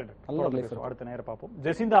இருக்கும். நல்ல ரிலீஃப் இருக்கும். அடுத்த நேரம் பார்ப்போம்.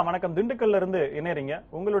 ஜெசிந்தா வணக்கம், திண்டுக்கல்ல இருந்து இணைறீங்க,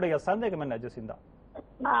 உங்களுடைய சந்தேகம் என்ன ஜெசிந்தா?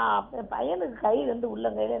 பையனுக்கு கை ரெண்டு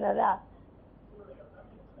உள்ளங்கையில என்னதா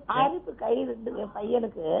அரிப்பு, கை ரெண்டு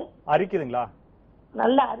பையனுக்கு அரிக்குதுங்களா?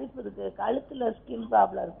 நல்ல அரிப்பு இருக்கு, கழுத்துல ஸ்கின்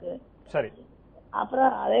ப்ராப்ளம் இருக்கு. சரி,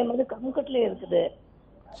 அப்புறம் அதே மாதிரி கமுக்கட்லயே இருக்குது.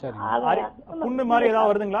 சரி, புண்ணு மாதிரி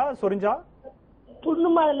ஏதாவது வருதுங்களா? சொரிஞ்சா புண்ணு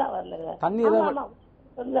மாதிரி எல்லாம் வரலங்க.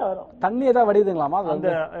 தண்ணி ஏதாவது வடியுதுங்களாமா? அந்த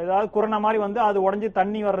ஏதாவது குரண மாதிரி வந்து அது உடைஞ்சு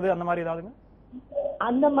தண்ணி வர்றது அந்த மாதிரி ஏதாவதுங்க?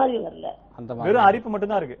 அந்த மாதிரி வரல, வெறும் அரிப்பு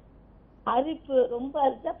மட்டும் தான் இருக்கு. அரிப்பு ரொம்ப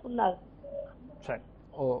அரிச்சா புண்ணாகும். சரி,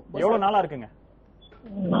 எவ்வளவு நாளா இருக்குங்க?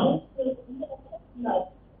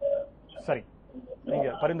 சரி, நீங்க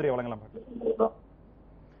பரிந்துரை வழங்கலாம்.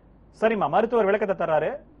 சரிம்மா, மருத்துவர் விளக்கத்தை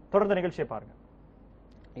தர்றாரு, தொடர்ந்து நிகழ்ச்சியை பாருங்க.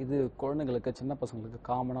 இது குழந்தைங்களுக்கு, சின்ன பசங்களுக்கு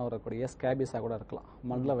காமனா வரக்கூடிய ஸ்கேபிஸா கூட இருக்கலாம்,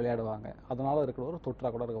 மண்ணில் விளையாடுவாங்க, அதனால இருக்கிற ஒரு தொற்றா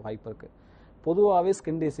கூட இருக்க வாய்ப்பு இருக்கு. பொதுவாகவே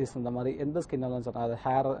ஸ்கின் டிசீஸ் இந்த மாதிரி எந்த ஸ்கின்னாலும் சரி, அது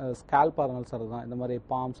ஹேர் ஸ்கேல்பா இருந்தாலும் சரி தான், இந்த மாதிரி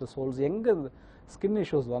பாம்ஸ் சோல்ஸ் எங்க ஸ்கின்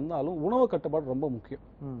இஷ்யூஸ் வந்தாலும் உணவு கட்டுப்பாடு ரொம்ப முக்கியம்.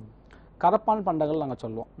 கரப்பான் பண்டங்கள் நாங்கள்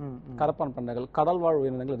சொல்லுவோம். கரப்பான் பண்டங்கள், கடல் வாழ்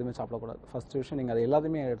உயிரினங்கள் எதுவுமே சாப்பிடக்கூடாது. ஃபர்ஸ்ட் விஷயம் நீங்க அதை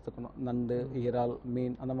எல்லாத்தையுமே எடுத்துக்கணும். நண்டு, இறால்,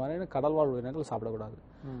 மீன் அந்த மாதிரி கடல் வாழ் உயிரினங்கள் சாப்பிடக்கூடாது.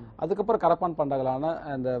 அதுக்கப்புறம் கரப்பான் பண்டங்களான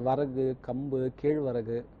அந்த வரகு, கம்பு,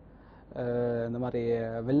 கேழ்வரகு, இந்த மாதிரி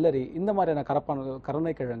வெள்ளரி, இந்த மாதிரியான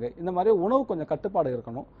கருணைக்கிழங்கு, இந்த மாதிரி உணவு கொஞ்சம் கட்டுப்பாடு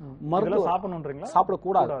இருக்கணும். மருந்து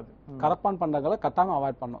சாப்பிடக்கூடாது. கரப்பான் பண்டங்களை கட்டாம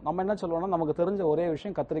அவாய்ட் பண்ணணும். நம்ம என்ன சொல்லுவோம்னா, நமக்கு தெரிஞ்ச ஒரே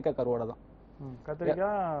விஷயம் கத்திரிக்காய் கருவாடை தான்.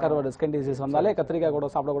 கருவாடு ஸ்கின் டிசீஸ் வந்தாலே கத்திரிக்காய் கூட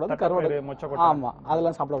சாப்பிடக்கூடாது, கருவாடு ஆமா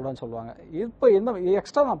அதெல்லாம் சாப்பிடக்கூடாதுன்னு சொல்லுவாங்க. இப்போ என்ன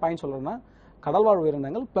எக்ஸ்ட்ரா நான் பாயிண்ட் சொல்றேன்னா, கடல்வாழ்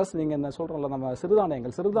உயிரினங்கள் பிளஸ் நீங்க என்ன சொல்றோம்ல, நம்ம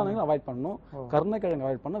சிறுதானியங்கள் அவாய்ட் பண்ணணும், கருணைக்கிழங்கு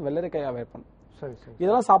அவாய்ட் பண்ணணும், வெள்ளரிக்காய் அவாய்ட் பண்ணணும்.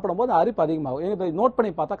 இதெல்லாம் சாப்பிடும்போது அரிப்பு அதிகமாகும். நோட்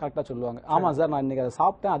பண்ணி பார்த்தா கரெக்டா சொல்லுவாங்க. ஆமா சார், நான் இன்னைக்கு அதை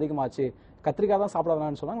சாப்பிட்டேன், அதிகமாச்சு. கத்திரிக்காய் தான் சாப்பிட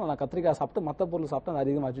வேணாம்னு சொன்னாங்க, நான் கத்திரிக்காய் சாப்பிட்டு மற்ற பொருள் சாப்பிட்டு அது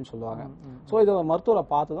அதிகமாச்சுன்னு சொல்லுவாங்க. சோ இது மருத்துவரை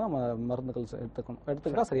பார்த்து தான் நம்ம மருந்துகள்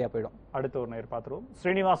எடுத்துக்கிட்டா சரியா போயிடும். அடுத்த ஒரு நேர் பார்த்துருவோம்.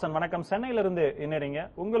 ஸ்ரீனிவாசன் வணக்கம், சென்னையில இருந்து இணைறீங்க,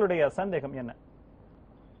 உங்களுடைய சந்தேகம் என்ன?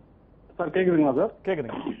 சார் கேக்குதுங்களா? சார்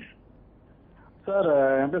கேக்குதுங்க சார்.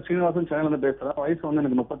 என் பேர் ஸ்ரீனிவாசன், சென்னையில இருந்து பேசுறேன். வயசு வந்து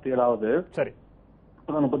எனக்கு 37. சரி,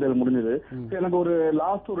 37 முடிஞ்சது. எனக்கு ஒரு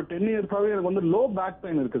லாஸ்ட் ஒரு 10 இயர்ஸாவே எனக்கு வந்து லோ பேக்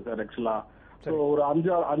பெயின் இருக்கு சார். ஆக்சுவலா ஒரு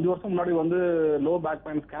 5 வருஷம் முன்னாடி வந்து லோ பேக்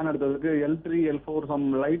பெயின் ஸ்கேன் எடுத்ததுக்கு L3 L4 சம்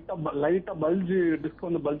லைட்டா பல்ஜ் டிஸ்க்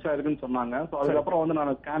வந்து பல்ஜ் ஆயிருக்குன்னு சொன்னாங்க. சோ அதுக்கப்புறம் வந்து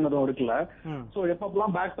நான் ஸ்கேன் எதுவும் எடுக்கல. சோ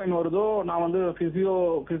எப்பப்பெல்லாம் பேக் பெயின் வருதோ நான் வந்து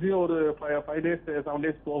பிசியோ ஒரு 5 days 7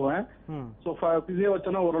 days போவேன். சோ பிசியோ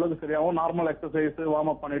வச்சோன்னா ஓரளவுக்கு சரியாகும். நார்மல் எக்ஸசைஸ்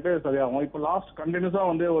வார்ம் அப் பண்ணிட்டு சரியாகும். இப்போ லாஸ்ட் கண்டினியூஸா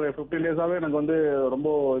வந்து ஒரு 15 days எனக்கு வந்து ரொம்ப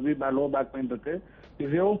லோ பேக் பெயின் இருக்கு.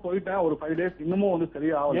 பிசியோவும் போயிட்டேன் ஒரு 5 days, இன்னமும் வந்து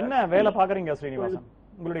சரியாகும். என்ன வேலை பாக்குறீங்க ஸ்ரீனிவாசன்?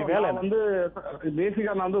 உங்களுடைய வேலை வந்து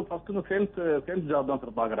பேசிக்கா நான் வந்து ஃபர்ஸ்ட் சேல்ஸ் ஜாப் தான்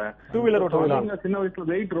சார் பாக்குறேன். 2 வீலர் ஓட்டுவீங்களா? சின்ன வயசுல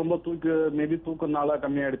வெயிட் ரொம்ப மேபி தூக்குனால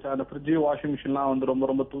கம்மியாயிடுச்சா, அந்த ஃப்ரிட்ஜ் வாஷிங் மிஷின்லாம் வந்து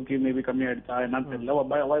ரொம்ப தூக்கி மேபி கம்மியாயிடுச்சா என்னன்னு தெரியல.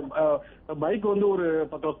 பைக் வந்து ஒரு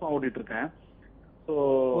 10 வருஷமா ஓட்டிட்டு இருக்கேன். சோ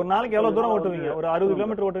ஒரு நாளைக்கு எவ்வளவு தூரம் ஓட்டுவீங்க? ஒரு 60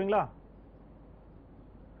 கிலோமீட்டர் ஓட்டுவீங்களா?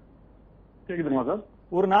 கேக்குதுங்களா சார்?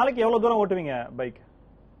 ஒரு நாளைக்கு எவ்வளவு தூரம் ஓட்டுவீங்க பைக்?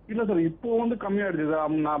 இல்ல சார், இப்போ வந்து கம்மியாயிடுச்சு.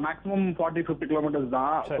 மேக்ஸிமம் 40-50 கிலோமீட்டர்ஸ்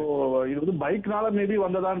தான். சோ இது வந்து பைக்னால மேபி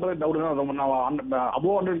வந்ததான்றது டவுட் தான். ரொம்ப நான்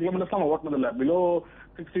அபோவ் 100 கிலோமீட்டர்ஸ் நான் ஓட்டினது இல்ல. பிலோ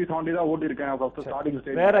 60-70 தான் ஓட்டி இருக்கேன் ஃபர்ஸ்ட் ஸ்டார்டிங்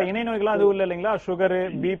ஸ்டேஜ். வேற இணை நோய்கள் அதுவும் இல்ல இல்லீங்களா? சுகர்,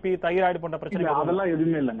 பிபி, தைராய்டு போன்ற பிரச்சனை அதெல்லாம்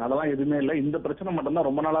எதுவுமே இல்ல. இந்த பிரச்சனை மட்டும் தான்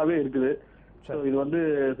ரொம்ப நாளாவே இருக்குது. சோ இது வந்து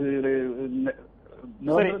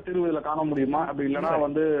நிரந்தர தீர்வு இதுல காண முடியுமா? அப்படி இல்லனா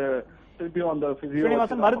வந்து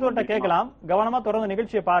ஸ்ரீனிவாசன் மருத்துவர்கிட்ட கேட்கலாம். கவனமா தொடர்ந்து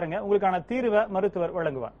நிகழ்ச்சியை பாருங்க, உங்களுக்கான தீர்வை மருத்துவர்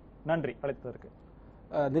வழங்குவார். நன்றி அழைத்ததற்கு.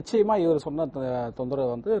 நிச்சயமா இவர் சொன்ன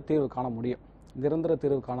தொந்தரவு வந்து தீர்வு காண முடியும், நிரந்தர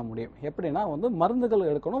தீர்வு காண முடியும். எப்படின்னா வந்து மருந்துகள்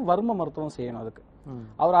எடுக்கணும், வர்ம மருத்துவம் செய்யணும். அதுக்கு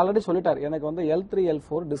அவர் ஆல்ரெடி சொல்லிட்டார், எனக்கு வந்து L3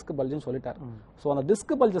 L4 டிஸ்க் பல்ஜ்னு சொல்லிட்டார். சோ அந்த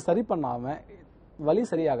டிஸ்க் பல்ஜ் சரி பண்ணாம வலி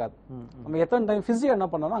சரியாகாது. நம்ம எத்தனை டைம் பிசியோ என்ன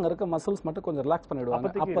பண்ணோம்னா அங்க இருக்க மசில்ஸ் மட்டும் கொஞ்சம் ரிலாக்ஸ் பண்ணிடுவாங்க,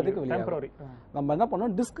 அப்போதைக்கு வெளியே நம்ம என்ன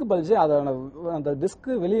பண்ணோம், டிஸ்க் பல்ஜ் அந்த டிஸ்க்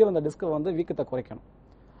வெளியே வந்த டிஸ்க் வந்து வீக்கத்தை குறைக்கணும்.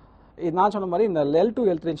 நான் சொன்ன மாதிரி இந்த L2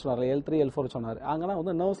 L3 சொன்னார், L3 L4 சொன்னார். அங்கன்னா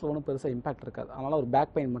வந்து நர்வ்ஸ்ல ஒன்றும் பெருசா இம்பாக்ட் இருக்காது, அதனால ஒரு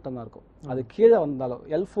பேக் பெயின் மட்டும் தான் இருக்கும். அது கீழே வந்தாலும்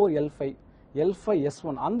L4 L5 L5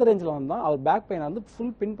 S1 அந்த ரேஞ்சில் வந்தா அவர் பேக் பெயின் வந்து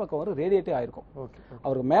ஃபுல் பின்பக்கம் வரும், ரேடியேட்டே ஆயிருக்கும்.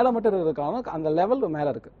 அவருக்கு மேல மட்டும் இருக்காங்க, அந்த லெவல் மேல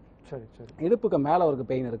இருக்கு, இடுப்புக்கு மேல அவருக்கு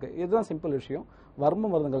பெயின் இருக்கு. இதுதான் சிம்பிள் விஷயம். வர்ம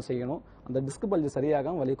மருந்துகள் செய்யணும், அந்த டிஸ்க் பல்ஜ்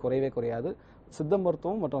சரியாக வலி குறையவே குறையாது. சித்த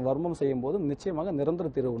மருத்துவம் மற்றும் வர்மம் செய்யும் போது நிச்சயமாக நிரந்தர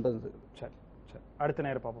தீர்வு உண்டு. சரி, அடுத்த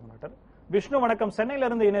நேரம் பார்ப்போம் டாக்டர். விஷ்ணு வணக்கம், சென்னையில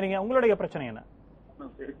இருந்து இணைறீங்க, உங்களுடைய பிரச்சனை என்ன?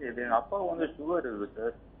 அப்பா வந்து சுகர் இருக்கு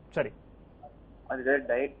சார். சரி, அதுக்கு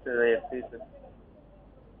டயட்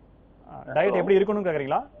டயட் எப்படி இருக்கணும்னு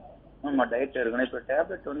கேக்குறீங்களா? ஆமா, டயட் இருக்கணும். இப்ப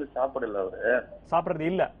டேப்லெட் வந்து சாப்பிடல, அவரு சாப்பிடுறது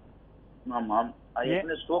இல்ல. ஆமா,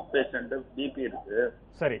 ஸ்ட்ரோக் பேஷண்ட், பிபி இருக்கு.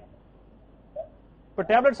 சரி, இப்ப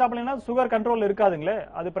டேப்லெட் சாப்பிடலன்னா சுகர் கண்ட்ரோல் இருக்காதுங்களே,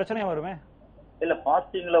 அது பிரச்சனையா வருமே? இல்ல,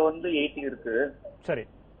 ஃபாஸ்டிங்ல வந்து 80 இருக்கு. சரி,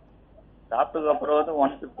 சாப்பிட்டதுக்கு அப்புறம் வந்து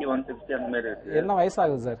 150 160 அந்த மாதிரி இருக்கு. என்ன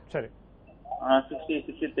வயசாகுது சார்? சரி, 60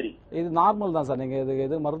 63. இது நார்மல் தான் சார். நீங்க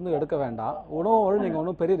எது மருந்து எடுக்க வேண்டாம். உணவோடு நீங்க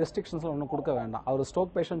ஒன்றும் பெரிய ரெஸ்ட்ரிக்ஷன்ஸ் ஒன்றும் கொடுக்க வேண்டாம். அவர்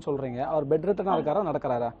ஸ்ட்ரோக் பேஷண்ட் சொல்றீங்க, அவர் பெட் ரிட்டனா இருக்காரா,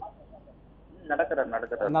 நடக்கிறாரா?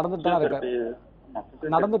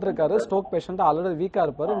 நடந்துட்டு இருக்காரு. ஸ்ட்ரோக் பேஷண்ட் ஆல்ரெடி வீக்கா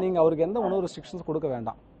இருப்பாரு. நீங்க அவருக்கு எந்த உணவு ரெஸ்ட்ரிக்ஷன்ஸ் கொடுக்க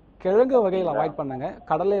வேண்டாம். கிழங்கு வகையில் அவாய்ட் பண்ணுங்க,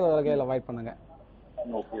 கடலை வகையில் அவாய்ட் பண்ணுங்க,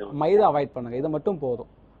 மைதா அவாய்ட் பண்ணுங்க. இது மட்டும் போதும்.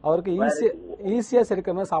 அவருக்கு ஈஸியா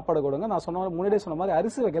செரிக்கிற மாதிரி சாப்பாடு கொடுங்க. நான் முன்னாடியே சொன்ன மாதிரி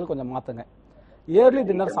அரிசி வகையில் கொஞ்சம் மாத்துங்க. இயர்லி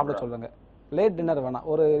டின்னர் சாப்பிட சொல்லுங்க, லேட் டின்னர் வேணாம்.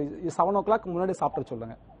 ஒரு 7 o'clock முன்னாடி சாப்பிட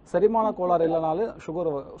சொல்லுங்க. செரிமான கோளாறு இல்லைனாலும்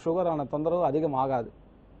சுகரான தொந்தரவு அதிகம் ஆகாது.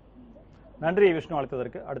 நன்றி விஷ்ணு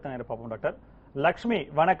அழைத்ததற்கு. அடுத்த நேரம் பார்ப்போம் டாக்டர். லக்ஷ்மி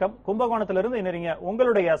வணக்கம், கும்பகோணத்திலிருந்து இணைறீங்க,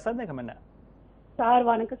 உங்களுடைய சந்தேகம் என்ன? சார்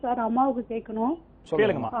வணக்கம் சார், அம்மாவுக்கு கேட்கணும்.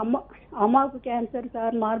 அம்மாவுக்கு கேன்சர்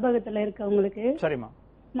சார், மார்பகத்துல இருக்கு அவங்களுக்கு. சரிம்மா.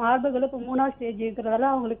 மார்பகத்துல இப்ப 3ஆம் ஸ்டேஜ் இருக்கிறதால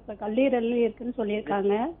அவங்களுக்கு இப்ப கல்லீரல் இருக்குன்னு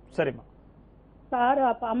சொல்லியிருக்காங்க. சரிம்மா. சார்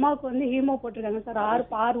அப்ப அம்மாவுக்கு வந்து ஹீமோ போட்டிருக்காங்க சார்,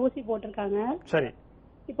 6 ஊசி போட்டிருக்காங்க. சரி.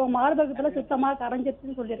 இப்ப மார்பகத்துல சுத்தமா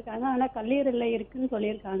கரைஞ்சிருச்சுன்னு சொல்லியிருக்காங்க, ஆனா கல்லீரல்ல இருக்குன்னு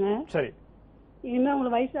சொல்லியிருக்காங்க. சரி. இனிமே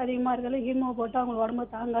அவங்களுக்கு வயசு அதிகமா இருக்காது, ஹீமோ போட்டா அவங்களுக்கு உடம்பு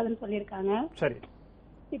தாங்காதுன்னு சொல்லியிருக்காங்க. சரி.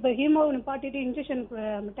 இப்ப ஹீமோ நிப்பாட்டிட்டு இன்ஜெக்ஷன்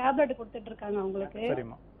டேப்லெட் கொடுத்துட்டு இருக்காங்க அவங்களுக்கு.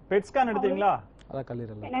 சரிம்மா. பெட் ஸ்கேன் எடுத்தீங்களா? அத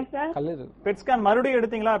கல்லீரல். என்ன சார்? கல்லீரல் பெட் ஸ்கேன் மறுபடியும்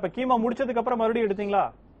எடுத்தீங்களா? இப்ப கீமோ முடிச்சதுக்கு அப்புறம் மறுபடியும் எடுத்தீங்களா?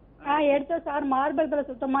 எடுத்தோம் சார், மார்பகத்துல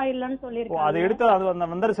சுத்தமா இல்லன்னு சொல்லிருக்காங்க. அது எடுத்து அது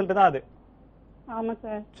வந்த ரிசல்ட் தான் அது. ஆமா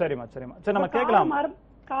சார். சரிம்மா. சரி, நம்ம கேட்கலாம்.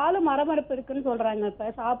 கால மரமரப்பு இருக்குன்னு சொல்றாங்க.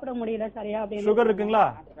 இப்ப சாப்பிட முடியல சரியா அப்படின்னு. சுகர் இருக்குங்களா?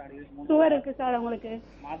 சுகர் இருக்கு சார் உங்களுக்கு.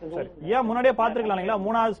 ஏன் முன்னாடியே பாத்துருக்கலாங்களா?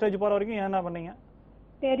 3வது ஸ்டேஜ் போற வரைக்கும் என்ன பண்ணீங்க?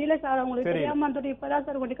 தெரியல சார், உங்களுக்கு தெரியாம இப்பதான்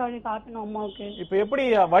சார் கொண்டு காட்டணும் அம்மாவுக்கு. இப்ப எப்படி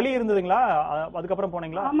வலி இருந்ததுங்களா? அதுக்கப்புறம்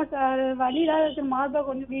போனீங்களா? ஆமா சார், வலிதான் மார்பா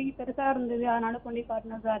கொஞ்சம் வீங்கி பெருசா இருந்தது, அதனால கொண்டு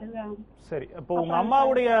காட்டணும் சார். சரி, இப்போ உங்க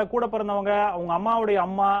அம்மாவுடைய கூட பிறந்தவங்க, உங்க அம்மாவுடைய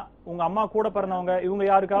அம்மா, உங்க அம்மா கூட பிறந்தவங்க, இவங்க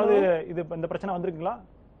யாருக்காவது இது இந்த பிரச்சனை வந்திருக்குங்களா?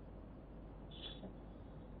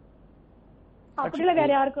 அப்படில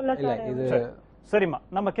வேற யாருக்கும் இல்ல சார். சரிம்மா,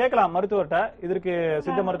 நம்ம கேட்கலாம் மருத்துவர்கிட்ட இதற்கு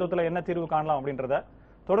சித்த மருத்துவத்துல என்ன தீர்வு காணலாம் அப்படின்றத.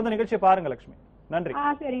 தொடர்ந்து நிகழ்ச்சியை பாருங்க லட்சுமி. நன்றி.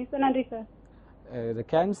 சரிங்க சார், நன்றி சார். இது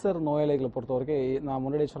கேன்சர் நோயாளிகளை பொறுத்த வரைக்கும் நான்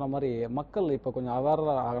முன்னாடி சொன்ன மாதிரி மக்கள் இப்போ கொஞ்சம் அவேர்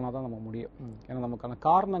ஆகினா தான் நம்ம முடியும். ஏன்னா நமக்கான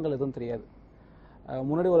காரணங்கள் எதுவும் தெரியாது.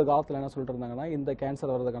 முன்னாடி ஒரு காலத்தில் என்ன சொல்லிட்டு இருந்தாங்கன்னா, இந்த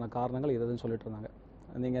கேன்சர் வர்றதுக்கான காரணங்கள் இதுன்னு சொல்லிட்டு இருந்தாங்க.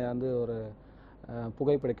 நீங்கள் வந்து ஒரு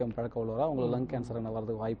புகைப்பிடிக்கும் பழக்க உள்ளவரா உங்களுக்கு லங் கேன்சர் என்ன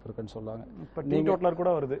வரதுக்கு வாய்ப்பு இருக்குன்னு சொல்லுவாங்க. டீ டோட்டலர் கூட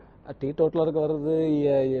வருது, டீ டோட்டலருக்கு வருது,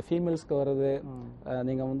 ஃபீமேல்ஸ்க்கு வருது.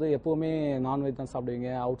 நீங்க வந்து எப்பவுமே நான்வெஜ் தான் சாப்பிடுவீங்க,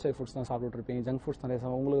 அவுட் சைட் ஃபுட்ஸ் தான் சாப்பிட்டு இருப்பீங்க, ஜங்க் ஃபுட்ஸ்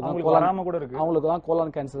நிறைய உங்களுக்கு தான்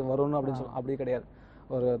கோலான் கேன்சர் வரும்னு அப்படின்னு சொல்லி அப்படி கிடையாது.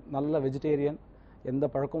 ஒரு நல்ல வெஜிடேரியன், எந்த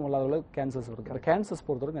பழக்கமும் இல்லாதவங்களுக்கு கேன்சர்ஸ் இருக்கு. கேன்சர்ஸ்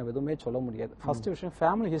பொறுத்தவரைக்கும் நான் எதுவுமே சொல்ல முடியாது. ஃபர்ஸ்ட் விஷயம்,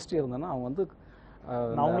 ஃபேமிலி ஹிஸ்டரி இருந்ததுன்னா அவங்க வந்து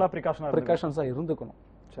ப்ரிகாஷன்ஸா இருந்துக்கணும்,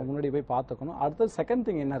 முன்னாடி போய் பார்த்துக்கணும். அடுத்தது செகண்ட்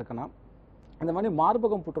திங் என்ன இருக்குன்னா, இந்த மாதிரி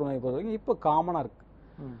மார்பகம் புற்றுநோய் பொறுத்தவரைக்கும் இப்போ காமனா இருக்கு.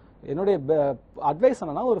 என்னுடைய அட்வைஸ்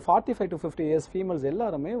என்னன்னா, ஒரு 45 to 50 இயர்ஸ் ஃபீமேல்ஸ்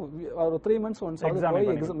எல்லாருமே ஒரு 3 months ஒன்ஸ்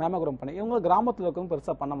மேமோகிராம் பண்ணி, இவங்க கிராமத்தில் இருக்கவங்க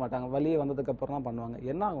பெருசா பண்ண மாட்டாங்க, வலியே வந்ததுக்கு அப்புறம் தான் பண்ணுவாங்க.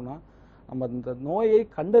 என்ன ஆகும்னா, நம்ம இந்த நோயை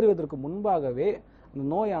கண்டறிவதற்கு முன்பாகவே அந்த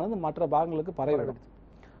நோயானது மற்ற பாகங்களுக்கு பரவிடும்.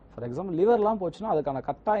 ஃபார் எக்ஸாம்பிள் லிவர்லாம் போச்சுன்னா அதுக்கான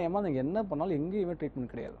கட்டாயமா நீங்க என்ன பண்ணாலும் எங்கேயுமே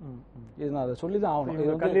ட்ரீட்மெண்ட் கிடையாது. இது நான் அதை சொல்லிதான்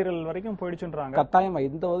ஆகணும். கல்லீரல் வரைக்கும் போயிடுச்சுன்றாங்க கட்டாயமா.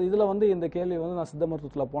 இதுல வந்து இந்த கேள்வி வந்து நான் சித்த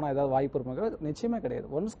மருத்துவத்துல போனா ஏதாவது வாய்ப்பு இருப்பாங்க? நிச்சயமே கிடையாது.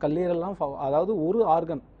 ஒன்ஸ் கல்லீரல்லாம், அதாவது ஒரு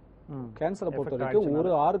ஆர்கன் கேன்சரை பொறுத்த வரைக்கும்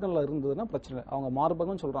ஒரு ஆர்கன்ல இருந்ததுன்னா பிரச்சனை இல்லை. அவங்க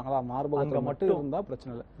மார்பகம் சொல்றாங்களா, மார்பகத்துல மட்டும் இருந்தா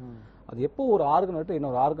பிரச்சனை இல்லை. அது எப்போ ஒரு ஆர்கன் விட்டு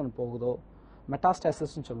இன்னொரு ஆர்கன் போகுதோ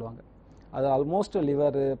மெட்டாஸ்டாசிஸ் சொல்லுவாங்க. அது almost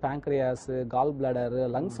liver, pancreas, gall bladder,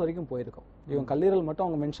 lungs வரைக்கும் போயிருக்கும். இவங்க கல்லீரல் மட்டும்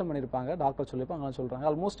அவங்க மென்ஷன் பண்ணிருப்பாங்க, டாக்டர் சொல்லிருப்பாங்க, சொல்றாங்க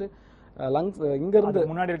ஆல்மோஸ்ட் லங்ஸ் இங்க இருந்து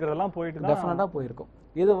முன்னாடி இருக்கிறதெல்லாம் போயிட்டு டெஃபினட்டா போயிருக்கும்.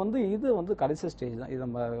 இது வந்து கடைசி ஸ்டேஜ் தான். இது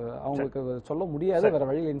நம்ம அவங்களுக்கு சொல்ல முடியாது, வேற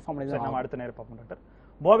வழியில் இன்ஃபார்ம் பண்ணி நம்ம அடுத்த நேரம் பார்ப்போம். டாக்டர்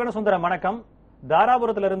மோகன சுந்தரம் வணக்கம்,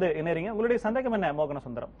 தாராபுரத்துல இருந்து இணையறீங்க. உங்களுடைய சந்தேகம் என்ன மோகன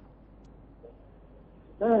சுந்தரம்?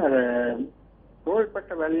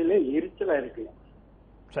 தோள்பட்ட வழியில எரிச்சலா இருக்கு.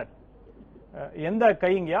 சரி, எந்த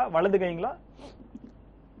கைங்கயா? வலது கைங்களா?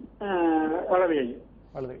 வலது கை.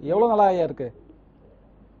 வலது. எவ்வளவு நாளா இருக்கு?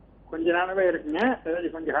 கொஞ்ச நாளாவே இருக்குங்க.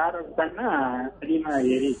 கொஞ்சம் ஹார்ட் ஒர்க் பண்ணா அதிகமா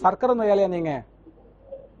ஏறி. சர்க்கரை நோயாளியா நீங்க?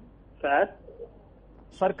 சார்,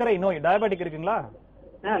 சர்க்கரை நோய், டயபெட்டிக் இருக்குங்களா?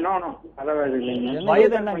 நோ நோ, அதாவது இல்லைங்க.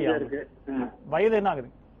 வயது என்ன இருக்கு? வயது என்ன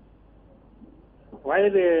ஆகுது?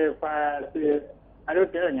 வயது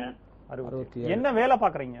 67ங்க. 67. என்ன வேலை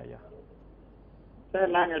பாக்குறீங்க ஐயா?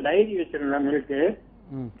 சார், நாங்க டைரி வச்சிருந்தோம் மில்க்கு.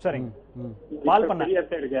 சரிங்க. பால் பண்ண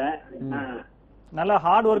இருக்கேன். நல்ல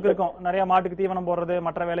ஹார்ட் ஒர்க் இருக்கும், நிறைய மாட்டுக்கு தீவனம் போடுறது,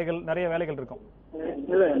 மற்ற வேலைகள், நிறைய வேலைகள் இருக்கும்.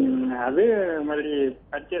 இல்ல, அது மாதிரி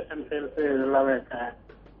பர்ச்சேஸ் அண்ட் சேல்ஸ் எல்லாமே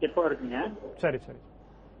எப்போ இருக்குங்க? சரி சரி,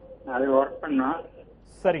 அது ஒர்க் பண்ணோம்.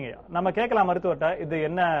 சரிங்க, நம்ம கேட்கலாம் மருத்துவர்கிட்ட, இது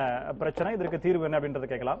என்ன பிரச்சனை, இதற்கு தீர்வு என்ன அப்படின்றத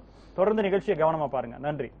கேட்கலாம். தொடர்ந்து நிகழ்ச்சியை கவனமா பாருங்க.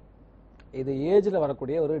 நன்றி. இது ஏஜ்ல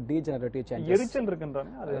வரக்கூடிய ஒரு டீஜெனரேட்டிவ் சேஞ்சஸ். எரிச்சல்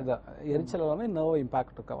இருக்குன்றாங்க. அதுதான் எரிச்சல் எல்லாமே நர்வ்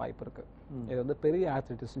இம்பாக்ட் இருக்க வாய்ப்பு இருக்கு. இது வந்து பெரிய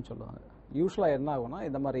ஆர்த்ரைட்டிஸ்னு சொல்லுவாங்க. யூஸ்வலா என்ன ஆகும்னா,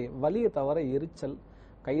 இந்த மாதிரி வலியை தவிர எரிச்சல்,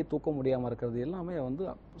 கையை தூக்க முடியாம இருக்கிறது எல்லாமே வந்து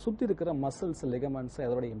சுத்தி இருக்கிற மசில்ஸ், லிகமெண்ட்ஸ்,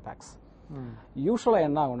 அதோட இம்பாக்ட்ஸ். யூஸ்வலா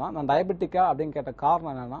என்ன ஆகும்னா, நான் டயபெட்டிக்கா அப்படின்னு கேட்ட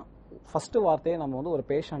காரணம் என்னன்னா, ஃபர்ஸ்ட் வார்த்தையே நம்ம வந்து ஒரு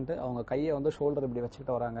பேஷண்ட் அவங்க கையை வந்து ஷோல்டர் இப்படி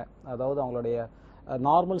வச்சுக்கிட்டு வராங்க, அதாவது அவங்களுடைய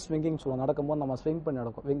நார்மல் ஸ்விங்கிங் சொல்லுவாங்க, நடக்கும்போது நம்ம ஸ்விங் பண்ணி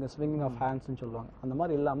நடக்கும், ஸ்விங்கிங் ஆஃப் ஹேண்ட்ஸ் சொல்லுவாங்க. அந்த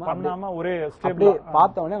மாதிரி இல்லாம ஒரே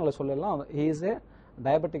பார்த்தவொடனே அவங்களை சொல்லலாம், he is a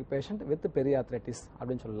diabetic patient with பெரியாத்ரைட்டிஸ்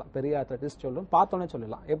அப்படின்னு சொல்லலாம். பெரியாத்ரைட்டிஸ் சொல்லும் பார்த்தோன்னே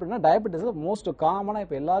சொல்லலாம். எப்படின்னா, டயபெட்டிஸ் மோஸ்ட் காமனா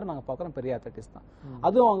இப்ப எல்லாரும் நாங்க பாக்குறோம் பெரியாத்ரைட்டிஸ் தான்.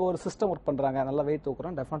 அதுவும் அவங்க ஒரு சிஸ்டம் ஒர்க் பண்றாங்க, நல்லா வெயிட்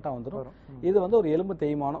தூக்குறோம், டெஃபினட்டா வந்துடும். இது வந்து ஒரு எலும்பு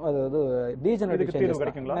தேய்மானம், அதாவது டீஜெனரேட்டிவ்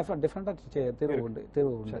சேஞ்சஸ், டிஃபரெண்டா தீர்வு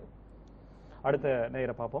உண்டு. அடுத்த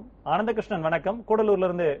நேயரை பார்ப்போம். ஆனந்தகிருஷ்ணன் வணக்கம், கூடலூர்ல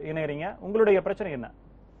இருந்து இணையறீங்க. உங்களுடைய பிரச்சனை என்ன?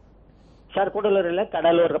 சார், கூடலூர் இல்ல,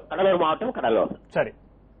 கடலூர் மாவட்டம், கடலூர். சரி.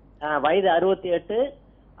 வயது 68.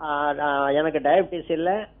 எனக்கு டயபிட்டிஸ்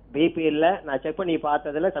இல்ல, பிபி இல்ல. நான் செக் பண்ணி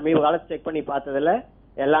பார்த்ததுல, சமீப காலத்து செக் பண்ணி பார்த்ததுல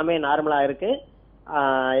எல்லாமே நார்மலா இருக்கு.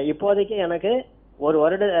 இப்போதைக்கு எனக்கு ஒரு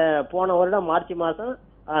போன வருடம் மார்ச் மாசம்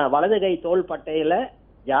வலது கை தோள் பட்டையில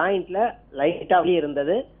ஜாயிண்ட்ல லைட்டா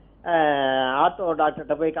இருந்தது. ஆர்த்தோ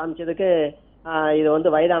டாக்டர்கிட்ட போய் காமிச்சதுக்கு இது வந்து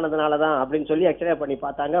வயதானதுனாலதான் அப்படின்னு சொல்லி எக்ஸ்ரே பண்ணி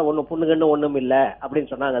பார்த்தாங்க. ஒன்னும் புண்ணுகன்னு ஒண்ணும் இல்ல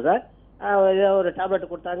அப்படின்னு சொன்னாங்க சார். ஒரு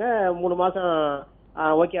டேப்லெட் கொடுத்தாங்க. 3 மாசம்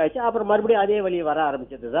ஓகே ஆச்சு. அப்புறம் மறுபடியும் அதே வலி வர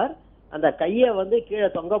ஆரம்பிச்சது சார். அந்த கையை வந்து கீழே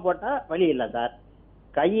தொங்க போட்டா வலி இல்லை சார்.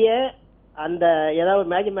 கையை அந்த ஏதாவது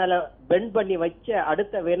மேஜை மேல பெண்ட் பண்ணி வச்ச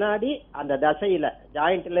அடுத்த வினாடி அந்த தசையில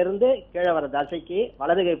ஜாயிண்ட்ல இருந்து கீழே வர தசைக்கு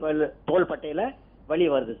வலது கை தோள்பட்டையில வலி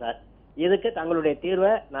வருது சார். இதுக்கு தங்களுடைய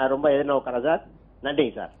தீர்வை நான் ரொம்ப எதிர்நோக்கிறேன் சார்.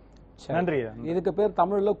 நன்றிங்க சார். நன்றி. இதுக்கு பேர்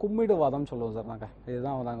தமிழ்ல கும்மிடுவாதம் சொல்லுவோம் சார். நாங்க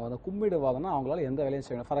இதுதான் நாங்க வந்து கும்மிடுவாதம்னா அவங்களால எந்த வேலையும்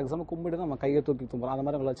செய்யணும். ஃபார் எக்ஸாம்பிள் கும்மிடு நம்ம கையை தூக்கி தும்புறோம், அந்த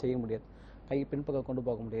மாதிரி அவங்களால செய்ய முடியாது. கை பின்பக்கம் கொண்டு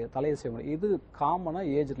போக முடியாது, தலையை செய்ய முடியாது. இது காமனா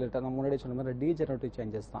ஏஜ் ரிலேட்டட், நம்ம முன்னாடி சொன்ன மாதிரி டீஜெனரேட்டிவ்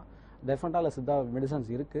சேஞ்சஸ் தான். டெஃபினட்டா சித்தா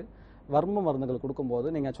மெடிசன்ஸ் இருக்கு. வர்ம மருந்துகள் கொடுக்கும்போது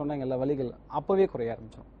நீங்க சொன்னீங்கல்ல வலிகள் அப்பவே குறைய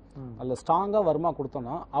ஆரம்பிச்சோம். அதில் ஸ்ட்ராங்கா வர்மா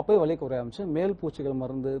கொடுத்தோம்னா அப்பவே வலி குறைய ஆரம்பிச்சு. மேல் பூச்சிகள்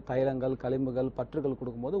மருந்து, தைலங்கள், களிம்புகள், பற்றுகள்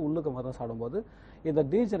கொடுக்கும்போது உள்ளுக்கு மருந்து சாப்பிடும்போது இந்த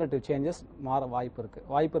டீஜெனரேட்டிவ் சேஞ்சஸ் மாற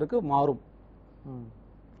வாய்ப்பு இருக்கு மாறும்.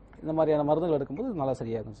 இந்த மாதிரியான மருந்துகள் எடுக்கும்போது நல்லா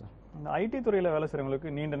சரியாகும் சார். இந்த ஐடி துறையில வேலை செய்யறவங்களுக்கு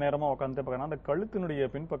நீண்ட நேரமா உட்காந்து பார்க்கணும், அந்த கழுத்தினுடைய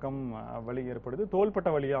பின்பக்கம் வலி ஏற்படுது, தோள்பட்ட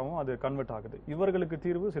வலியாகவும் அது கன்வெர்ட் ஆகுது. இவர்களுக்கு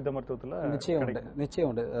தீர்வு சித்த மருத்துவத்துல நிச்சயம்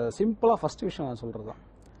உண்டு. சிம்பிளா ஃபர்ஸ்ட் விஷயம் நான் சொல்றதுதான்,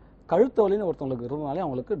 கழுத்து வலின்னு ஒருத்தவங்களுக்கு இருந்தாலே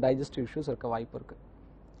அவங்களுக்கு டைஜஸ்டிவ் இஷ்யூஸ் இருக்க வாய்ப்பு இருக்கு.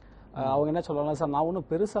 அவங்க என்ன சொல்லலாம், சார் நான் ஒன்றும்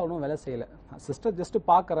பெருசாக ஒன்றும் வேலை செய்யலை, சிஸ்டர் ஜஸ்ட்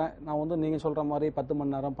பார்க்குறேன், நான் வந்து நீங்கள் சொல்கிற மாதிரி 10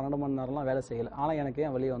 மணி நேரம் 12 மணி நேரம்லாம் வேலை செய்யலை, ஆனால் எனக்கு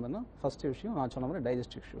ஏன் வெளியே வந்தேன்னா ஃபர்ஸ்ட் விஷயம் நான் சொன்ன மாதிரி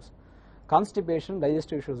digestive issues, constipation,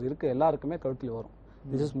 digestive issues இருக்குது, எல்லாருக்குமே கழுத்தில் வரும்.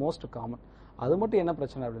 This is most common. அது மட்டும் என்ன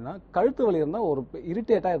பிரச்சனை அப்படின்னா, கழுத்து வலி இருந்தால் ஒரு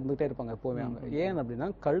இரிட்டேட்டாக இருந்துகிட்டே இருப்பாங்க எப்போவுமே அவங்க. ஏன் அப்படின்னா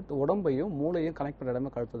கழுத்து உடம்பையும் மூளையும் கனெக்ட் பண்ணுற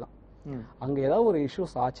இடமே கழுத்து தான். அங்கே ஏதாவது ஒரு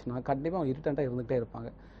இஷ்யூஸ் ஆச்சுன்னா கண்டிப்பாக அவங்க இரிட்டேட்டாக இருந்துகிட்டே இருப்பாங்க.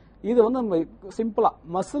 இது வந்து நம்ம சிம்பிளாக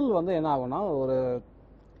மசில் வந்து என்ன ஆகும்னா ஒரு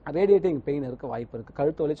ரேடியேட்டிங் பெயின் இருக்க வாய்ப்பு இருக்கு.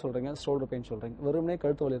 கழுத்து வலி சொல்றீங்க, ஷோல்டர் பெயின் சொல்றீங்க, வெறுமனே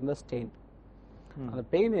கழுத்து வலி இருந்தால் ஸ்டெயின், அந்த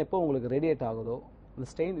பெயின் எப்போ உங்களுக்கு ரேடியேட் ஆகுதோ அந்த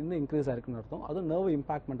ஸ்டெயின் இன்னும் இன்க்ரீஸ் ஆயிருக்குன்னு அர்த்தம். அது நர்வ்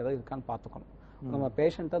இம்பாக்ட்மெண்ட் ஏதாவது இருக்கான்னு பார்த்துக்கணும். நம்ம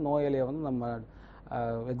பேஷண்ட்டை நோயாளியை வந்து நம்ம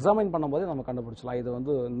எக்ஸாமின் பண்ணும்போதே நம்ம கண்டுபிடிச்சலாம் இது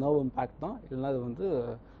வந்து நர்வ் இம்பாக்ட் தான், இல்லைன்னா இது வந்து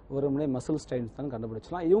வெறுமனே மசில் ஸ்ட்ரெயின்ஸ் தான்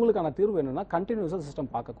கண்டுபிடிச்சலாம். இவங்களுக்கான தீர்வு என்னன்னா கண்டினியூஸாக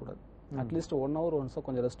சிஸ்டம் பார்க்கக்கூடாது. அட்லீஸ்ட் 1 hour ஒன்ஸாக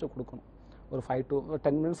கொஞ்சம் ரெஸ்ட் கொடுக்கணும். ஒரு 5 to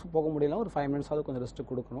 10 minutes போக முடியல, ஒரு 5 minutes கொஞ்சம் ரெஸ்ட்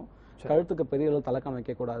கொடுக்கணும். கழுத்துக்கு பெரிய அளவு தலைக்காணி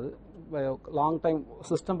வைக்கக்கூடாது. லாங் டைம்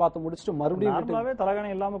சிஸ்டம் பார்த்து முடிச்சுட்டு மறுபடியும் தலைகாணி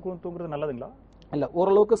இல்லாம தூங்குறது நல்லதுங்களா? இல்ல,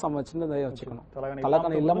 ஓரளவுக்கு சின்னதாக வச்சுக்கணும்.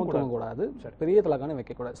 தலைக்காணி இல்லாம தூங்கக்கூடாது, பெரிய தலைக்காணி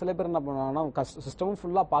வைக்கக்கூடாது. சில பேர் என்ன பண்ணுவாங்கன்னா சிஸ்டமும்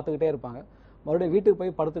ஃபுல்லா பார்த்துக்கிட்டே இருப்பாங்க, மறுபடியும் வீட்டுக்கு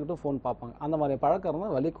போய் படுத்துக்கிட்டு ஃபோன் பார்ப்பாங்க. அந்த மாதிரி பழக்கம்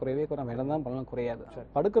இருந்தால் வலி குறையவே குறையும், இடம் தான் பண்ணலாம் குறையாது.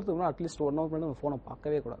 படுக்கிறதுக்கு முன்னாடி அட்லீஸ்ட் 1 hour முன்னாடி ஃபோனை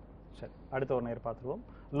பார்க்கவே கூடாது. சரி, அடுத்த ஒரு நேரம் பார்த்துருவோம்.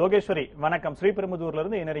 லோகேஸ்வரி வணக்கம், ஸ்ரீபெரும்புதூர்ல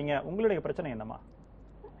இருந்து என்னறீங்க, உங்களுடைய பிரச்சனை என்னமா?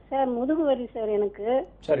 சார் முதுகு வலி சார் எனக்கு.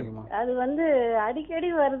 சரிங்கம்மா. அது வந்து அடிக்கடி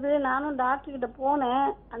வருது. நானும் டாக்டர் கிட்ட போனேன்,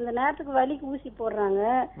 அந்த நேரத்துக்கு வலிக்கு ஊசி போடுறாங்க.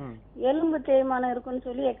 எலும்பு தேய்மானம் இருக்குன்னு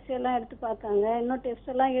சொல்லி எக்ஸ்ரே எல்லாம் எடுத்து பார்த்தாங்க, இன்னும்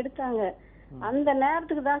டெஸ்ட் எல்லாம் எடுத்தாங்க. அந்த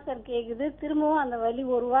நேரத்துக்கு தான் சார் கேக்குது, திரும்பவும் அந்த வலி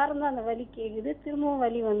 1 வாரம் தான் அந்த வலி கேக்குது, திரும்பவும்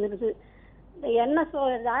வலி வந்துடுது. என்ன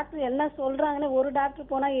டாக்டர் என்ன சொல்றாங்கன்னு, ஒரு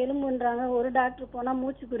டாக்டர் போனா எலும்புன்றாங்க, ஒரு டாக்டர் போனா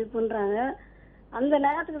மூச்சு குறிப்புன்றாங்க. அந்த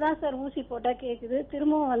நேரத்துக்கு தான் சார் ஊசி போட்டா கேக்குது,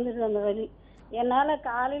 திரும்பவும் வந்துடுது அந்த வலி. என்னால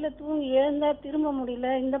காலையில தூங்கி எழுந்தா திரும்ப முடியல,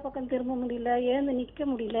 இந்த பக்கம் திரும்ப முடியல, எழுந்து நிக்க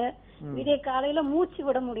முடியல, விடிய காலையில மூச்சு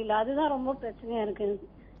விட முடியல. அதுதான் ரொம்ப பிரச்சனையா இருக்கு எனக்கு.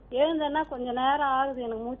 எழுந்தேன்னா கொஞ்ச நேரம் ஆகுது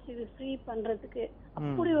எனக்கு மூச்சு ஃப்ரீ பண்றதுக்கு,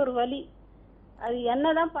 அப்படி ஒரு வலி. அது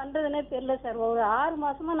என்னதான் பண்றதுன்னே தெரியல சார். ஒரு 6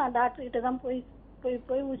 மாசமா நான் டாக்டர் கிட்ட தான்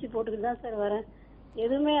போய் ஊசி போட்டுக்கிட்டு தான் சார் வரேன்.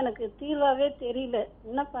 எதுவுமே எனக்கு தீர்வாவே தெரியல,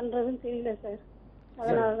 என்ன பண்றதுன்னு தெரியல சார்.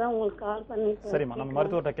 அதனாலதான் உங்களுக்கு கால் பண்ணி. சரிம்மா, நம்ம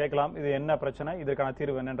மருத்துவர்கிட்ட கேட்கலாம் இது என்ன பிரச்சனை, இதற்கான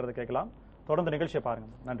தீர்வு என்னன்றது கேட்கலாம். தொடர்ந்து நிகழ்ச்சியை பாருங்க.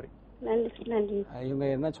 நன்றி. நன்றி. இவங்க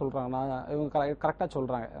என்ன சொல்றாங்கன்னா, இவங்க கரெக்டா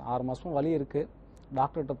சொல்றாங்க, 6 மாசமும் வலி இருக்கு,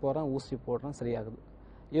 டாக்டர்கிட்ட போறேன், ஊசி போடுறேன், சரியாகுது.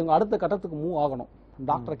 இவங்க அடுத்த கட்டத்துக்கு மூவ் ஆகணும்.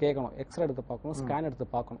 டாக்டரை கேட்கணும், எக்ஸ்ரே எடுத்து பார்க்கணும், ஸ்கேன் எடுத்து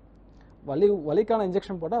பார்க்கணும். வலிக்கான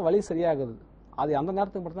இன்ஜெக்ஷன் போட்டா வலி சரியாகுது, அது அந்த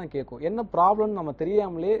நேரத்துக்கு மட்டும் தான் கேட்கும். என்ன ப்ராப்ளம் நம்ம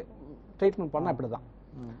தெரியாமலே ட்ரீட்மெண்ட் பண்ண அப்படிதான்.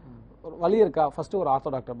 வலி இருக்கா, ஃபர்ஸ்ட் ஒரு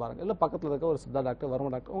ஆர்த்தோ டாக்டர் பாருங்க, இல்ல பக்கத்துல இருக்க ஒரு சித்தா டாக்டர்,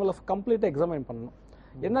 வர்ம டாக்டர், உங்களை கம்ப்ளீட்டா எக்ஸாமின் பண்ணணும்.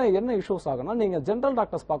 என்ன இஷ்யூஸ் ஆகும்னா, நீங்க ஜென்ரல்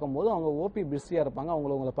டாக்டர்ஸ் பார்க்கும்போது அவங்க ஓபி பிஸியா இருப்பாங்க,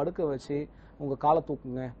 உங்களை படுக்க வச்சு உங்க காலை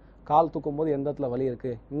தூக்குங்க, கால் தூக்கும் போது எந்த இடத்துல வலி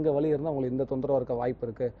இருக்கு, இங்க வலி இருந்தா உங்களுக்கு இந்த தொந்தரவு இருக்க வாய்ப்பு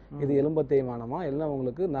இருக்கு, இது எலும்பு தேய்மானமா, எல்லாம்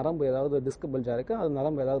உங்களுக்கு நரம்பு ஏதாவது டிஸ்க் பல்ஜா இருக்கு, அது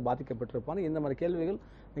நரம்பு ஏதாவது பாதிக்கப்பட்டிருப்பான்னு இந்த மாதிரி கேள்விகள்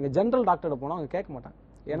நீங்க ஜென்ரல் டாக்டர் போனா அவங்க கேட்க மாட்டாங்க.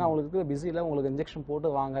 ஏன்னா அவங்களுக்கு பிஸியில உங்களுக்கு இன்ஜெக்ஷன் போட்டு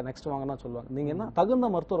வாங்க நெக்ஸ்ட் வாங்கன்னா சொல்லுவாங்க. நீங்க என்ன தகுந்த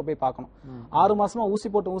மருத்துவரை போய் பார்க்கணும். 6 மாசமா ஊசி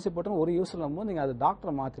போட்டு ஒரு யூஸ் இல்லாம நீங்க அது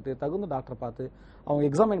டாக்டரை மாத்திட்டு தகுந்த டாக்டரை பார்த்து அவங்க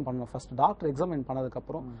எக்ஸாமின் பண்ணணும். ஃபர்ஸ்ட் டாக்டர் எக்ஸாமின் பண்ணதுக்கு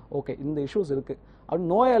அப்புறம் ஓகே இந்த இஷ்யூஸ் இருக்கு அப்படி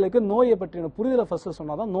நோயாளிக்கு நோயை பற்றின புரிதலை ஃபர்ஸ்ட்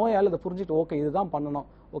சொன்னாதான் நோயாளி இதை புரிஞ்சுட்டு ஓகே இதுதான் பண்ணணும்,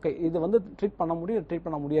 ஓகே இது வந்து ட்ரீட் பண்ண முடியும், ட்ரீட்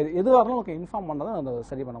பண்ண முடியாது, எதுவாக இருந்தாலும் ஓகே இன்ஃபார்ம் பண்ணாதான் அதை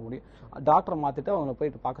சரி பண்ண முடியும். டாக்டரை மாத்திட்டு அவங்களை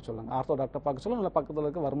போயிட்டு பார்க்க சொல்லுங்க, ஆர்த்தோ டாக்டர் பார்க்க சொல்லுங்க, இல்லை பக்கத்தில்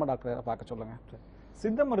இருக்க வர்ம டாக்டரை பார்க்க சொல்லுங்க.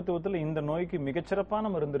 சித்த மருத்துவத்துல இந்த நோய்க்கு மிகச்சிறப்பான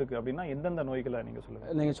மருந்து இருக்கு அப்படின்னா எந்தெந்த நோய்களை நீங்க சொல்லுங்க?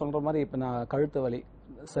 நீங்க சொல்ற மாதிரி இப்ப நான் கழுத்து வலி,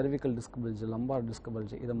 cervical disc bulge, lumbar disc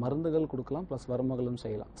bulge இது மருந்துகள் கொடுக்கலாம், பிளஸ் வருமங்களும்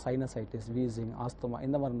செய்யலாம். சைனசைட்டிஸ், வீசிங், ஆஸ்துமா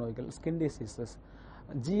இந்த மாதிரி நோய்கள், ஸ்கின் டிசீசஸ்,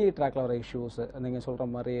 ஜிஐ ட்ராக்ல வர இஷ்யூஸ், நீங்க சொல்ற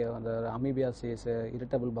மாதிரி அந்த amoebiasis,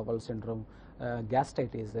 irritable Powell syndrome,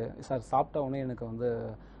 gastritis, sir சாப்பிட்ட உடனே எனக்கு வந்து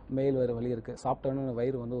மேல் வயிறு வலி இருக்கு, சாப்பிட்ட உடனே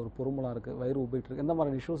வயிறு வந்து ஒரு பொறுமலா இருக்கு, வயிறு உப்பிட்டு இருக்கு, இந்த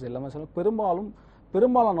மாதிரி இஷ்யூஸ் எல்லாமே சொல்ல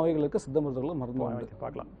பெரும்பாலான நோய்களுக்கு சித்த மருத்துவர்கள் மருந்து வாங்கி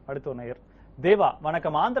பார்க்கலாம். அடுத்த ஒரு நேயர் தேவா,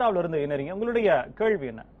 வணக்கம். ஆந்திராவில இருந்து இணைறீங்க, உங்களுடைய கேள்வி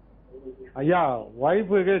என்ன? ஐயா,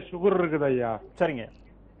 ஒய்ஃபுக்கு சுகர் இருக்குது ஐயா. சரிங்க.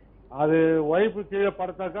 அது ஒய்ஃபு கீழே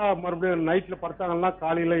படுத்தாக்கா மறுபடியும் நைட்ல படுத்தாங்கன்னா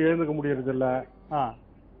காலையில எழுந்துக்க முடியறது இல்ல.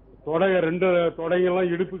 ரெண்டு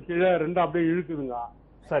தொடைங்கெல்லாம் இடுப்பு கீழே ரெண்டு அப்படியே இழுக்குதுங்க.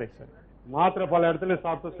 சரி சரி. மாத்திரை பல இடத்துல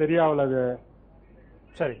சாப்பிட்டு சரியாகல அது.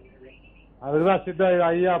 சரி. அதுதான் சித்த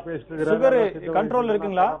ஐயா பேசிட்டு. சுகர் கண்ட்ரோல்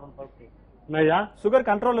இருக்குங்களா? ஐயா, சுகர்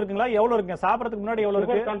கண்ட்ரோல் இருக்குங்களா? எவ்வளவு இருக்குங்க? சாப்பிடறதுக்கு முன்னாடி எவ்வளவு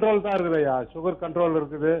இருக்கு? கண்ட்ரோல் தான் இருக்குது ஐயா. சுகர் கண்ட்ரோல்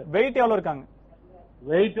இருக்குது. வெயிட் எவ்வளவு இருக்காங்க?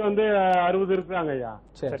 வெயிட் வந்து 60 இருக்காங்க ஐயா.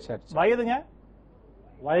 சரி சரி. வயதுங்க?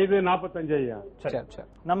 வயது 45 ஐயா. சரி சரி.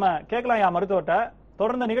 நம்ம கேட்கலாம் ஐயா மருத்துவர்கிட்ட.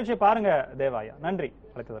 தொடர்ந்து நிகழ்ச்சியை பாருங்க தேவாயா. நன்றி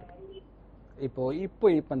அழைத்ததற்கு. இப்போ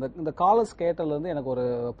இந்த காலர்ஸ் கேட்டதுல இருந்து எனக்கு ஒரு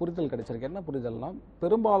புரிதல் கிடைச்சிருக்கு. என்ன புரிதல்னா,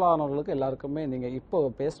 பெரும்பாலானவர்களுக்கு எல்லாருக்குமே நீங்க இப்போ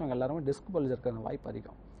பேசுறவங்க எல்லாருமே டிஸ்க் பல்ஜ் இருக்கிற வாய்ப்பு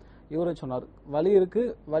அதிகம். இவரு சொன்னார் வலி இருக்கு,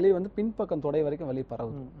 வலி வந்து பின்பக்கம் தொடை வரைக்கும் வலி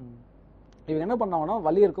பரவுது. இவங்க என்ன பண்ணாங்கன்னா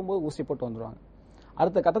வலி இருக்கும்போது ஊசி போட்டு வந்துருவாங்க,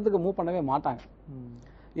 அடுத்த கட்டத்துக்கு மூவ் பண்ணவே மாட்டாங்க.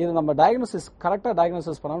 இது நம்ம டயக்னோசிஸ் கரெக்டா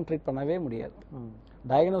டயக்னோசிஸ் பண்ணாம ட்ரீட் பண்ணவே முடியாது.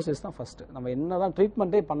 டயக்னோசிஸ் தான் ஃபர்ஸ்ட். நம்ம என்னதான்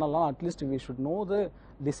ட்ரீட்மெண்ட்டே பண்ணலாம், at least we should know the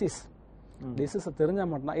disease. Disease தெரிஞ்சா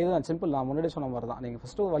மட்டும் இதுதான் சிம்பிள். நான் முன்னாடி சொன்ன மாதிரி தான். நீங்க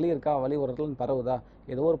ஃபர்ஸ்ட் வலி இருக்கா, வலி ஒரு இடத்துல பரவுதா,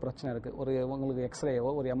 ஏதோ ஒரு பிரச்சனை இருக்கு, ஒரு உங்களுக்கு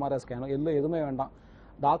எக்ஸ்ரேவோ ஒரு எம்ஆர்ஐ ஸ்கேனோ எதுவுமே வேண்டாம்,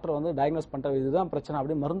 டாக்டர் வந்து டயக்னோஸ் பண்ணிட்டு இதுதான் பிரச்சனை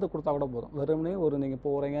அப்படி மருந்து கொடுத்தா கூட போதும். வெறுமனே ஒரு நீங்க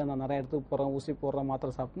போறீங்க, நான் நிறைய இடத்துக்கு போறேன், ஊசி போடுறேன்,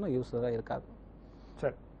 மாத்திரை சாப்பிட்டோம்னா யூஸ்ஃபுல்லா இருக்காது.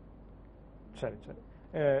 சரி சரி சரி.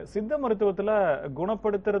 சித்த மருத்துவத்துல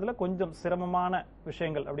குணப்படுத்துறதுல கொஞ்சம் சிரமமான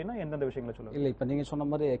விஷயங்கள் அப்படின்னா எந்தெந்த விஷயங்களை சொல்லுங்க? இல்ல இப்ப நீங்க சொன்ன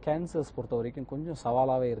மாதிரி கேன்சர்ஸ் பொறுத்த வரைக்கும் கொஞ்சம்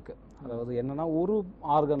சவாலாவே இருக்கு. அதாவது என்னன்னா ஒரு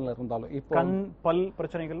ஆர்கன்ல இருந்தாலும் இப்போ கண் பல்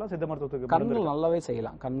பிரச்சனைகள்லாம் சித்த மருத்துவத்துக்கு கண்கள் நல்லாவே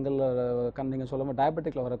செய்யலாம். கண் நீங்க சொல்ல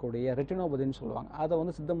டயபெட்டிக்ல வரக்கூடிய ரெட்டினோபதின்னு சொல்லுவாங்க, அதை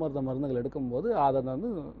வந்து சித்த மருந்துகள் எடுக்கும்போது அதை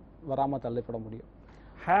வந்து வராம தள்ளிப்பட முடியும்.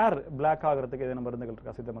 ஹேர் பிளாக் ஆகிறதுக்கு எதனா மருந்துகள்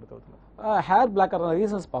இருக்கா சித்த மருத்துவத்துல? ஹேர் பிளாக் ஆகிற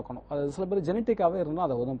ரீசன்ஸ் பார்க்கணும். அது சில பேர் ஜெனட்டிக்காவே இருந்தால்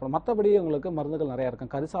அதை உதவும். மற்றபடி உங்களுக்கு மருந்துகள் நிறைய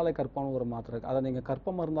இருக்கும். கரிசாலை கற்பம்னு ஒரு மாத்திரை இருக்கு, அதை நீங்க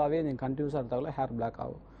கற்ப மருந்தாவே நீங்க கண்டினியூஸா எடுத்தாலும் ஹேர் பிளாக்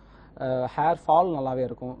ஆகும். ஹேர் ஃபால் நல்லாவே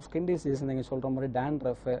இருக்கும். ஸ்கின் டிசீஸ் நீங்க சொல்ற மாதிரி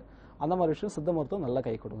டேண்ட்ரஃப் அந்த மாதிரி விஷயம் சித்த மருத்துவம் நல்லா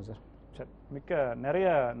கை கொடுங்க சார். சரி, மிக்க நிறைய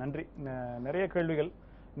நன்றி. நிறைய கேள்விகள்,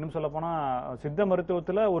 இன்னும் சொல்ல போனா சித்த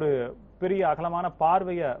மருத்துவத்துல ஒரு பெரிய அகலமான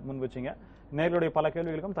பார்வையை முன் வச்சிங்க. நேர்களுடைய பல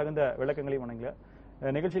கேள்விகளுக்கும் தகுந்த விளக்கங்களையும் வழங்குங்க.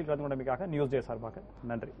 நிகழ்ச்சியில் கலந்து கொண்டமைக்காக நியூஸ் ஜே சார்பாக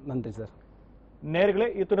நன்றி. நன்றி சார். நேர்களே,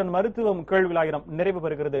 இத்துடன் மருத்துவம் கேள்விகள் 1000 நிறைவு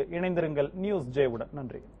பெறுகிறது. இணைந்திருங்கள் நியூஸ் ஜே உடன்.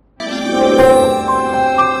 நன்றி.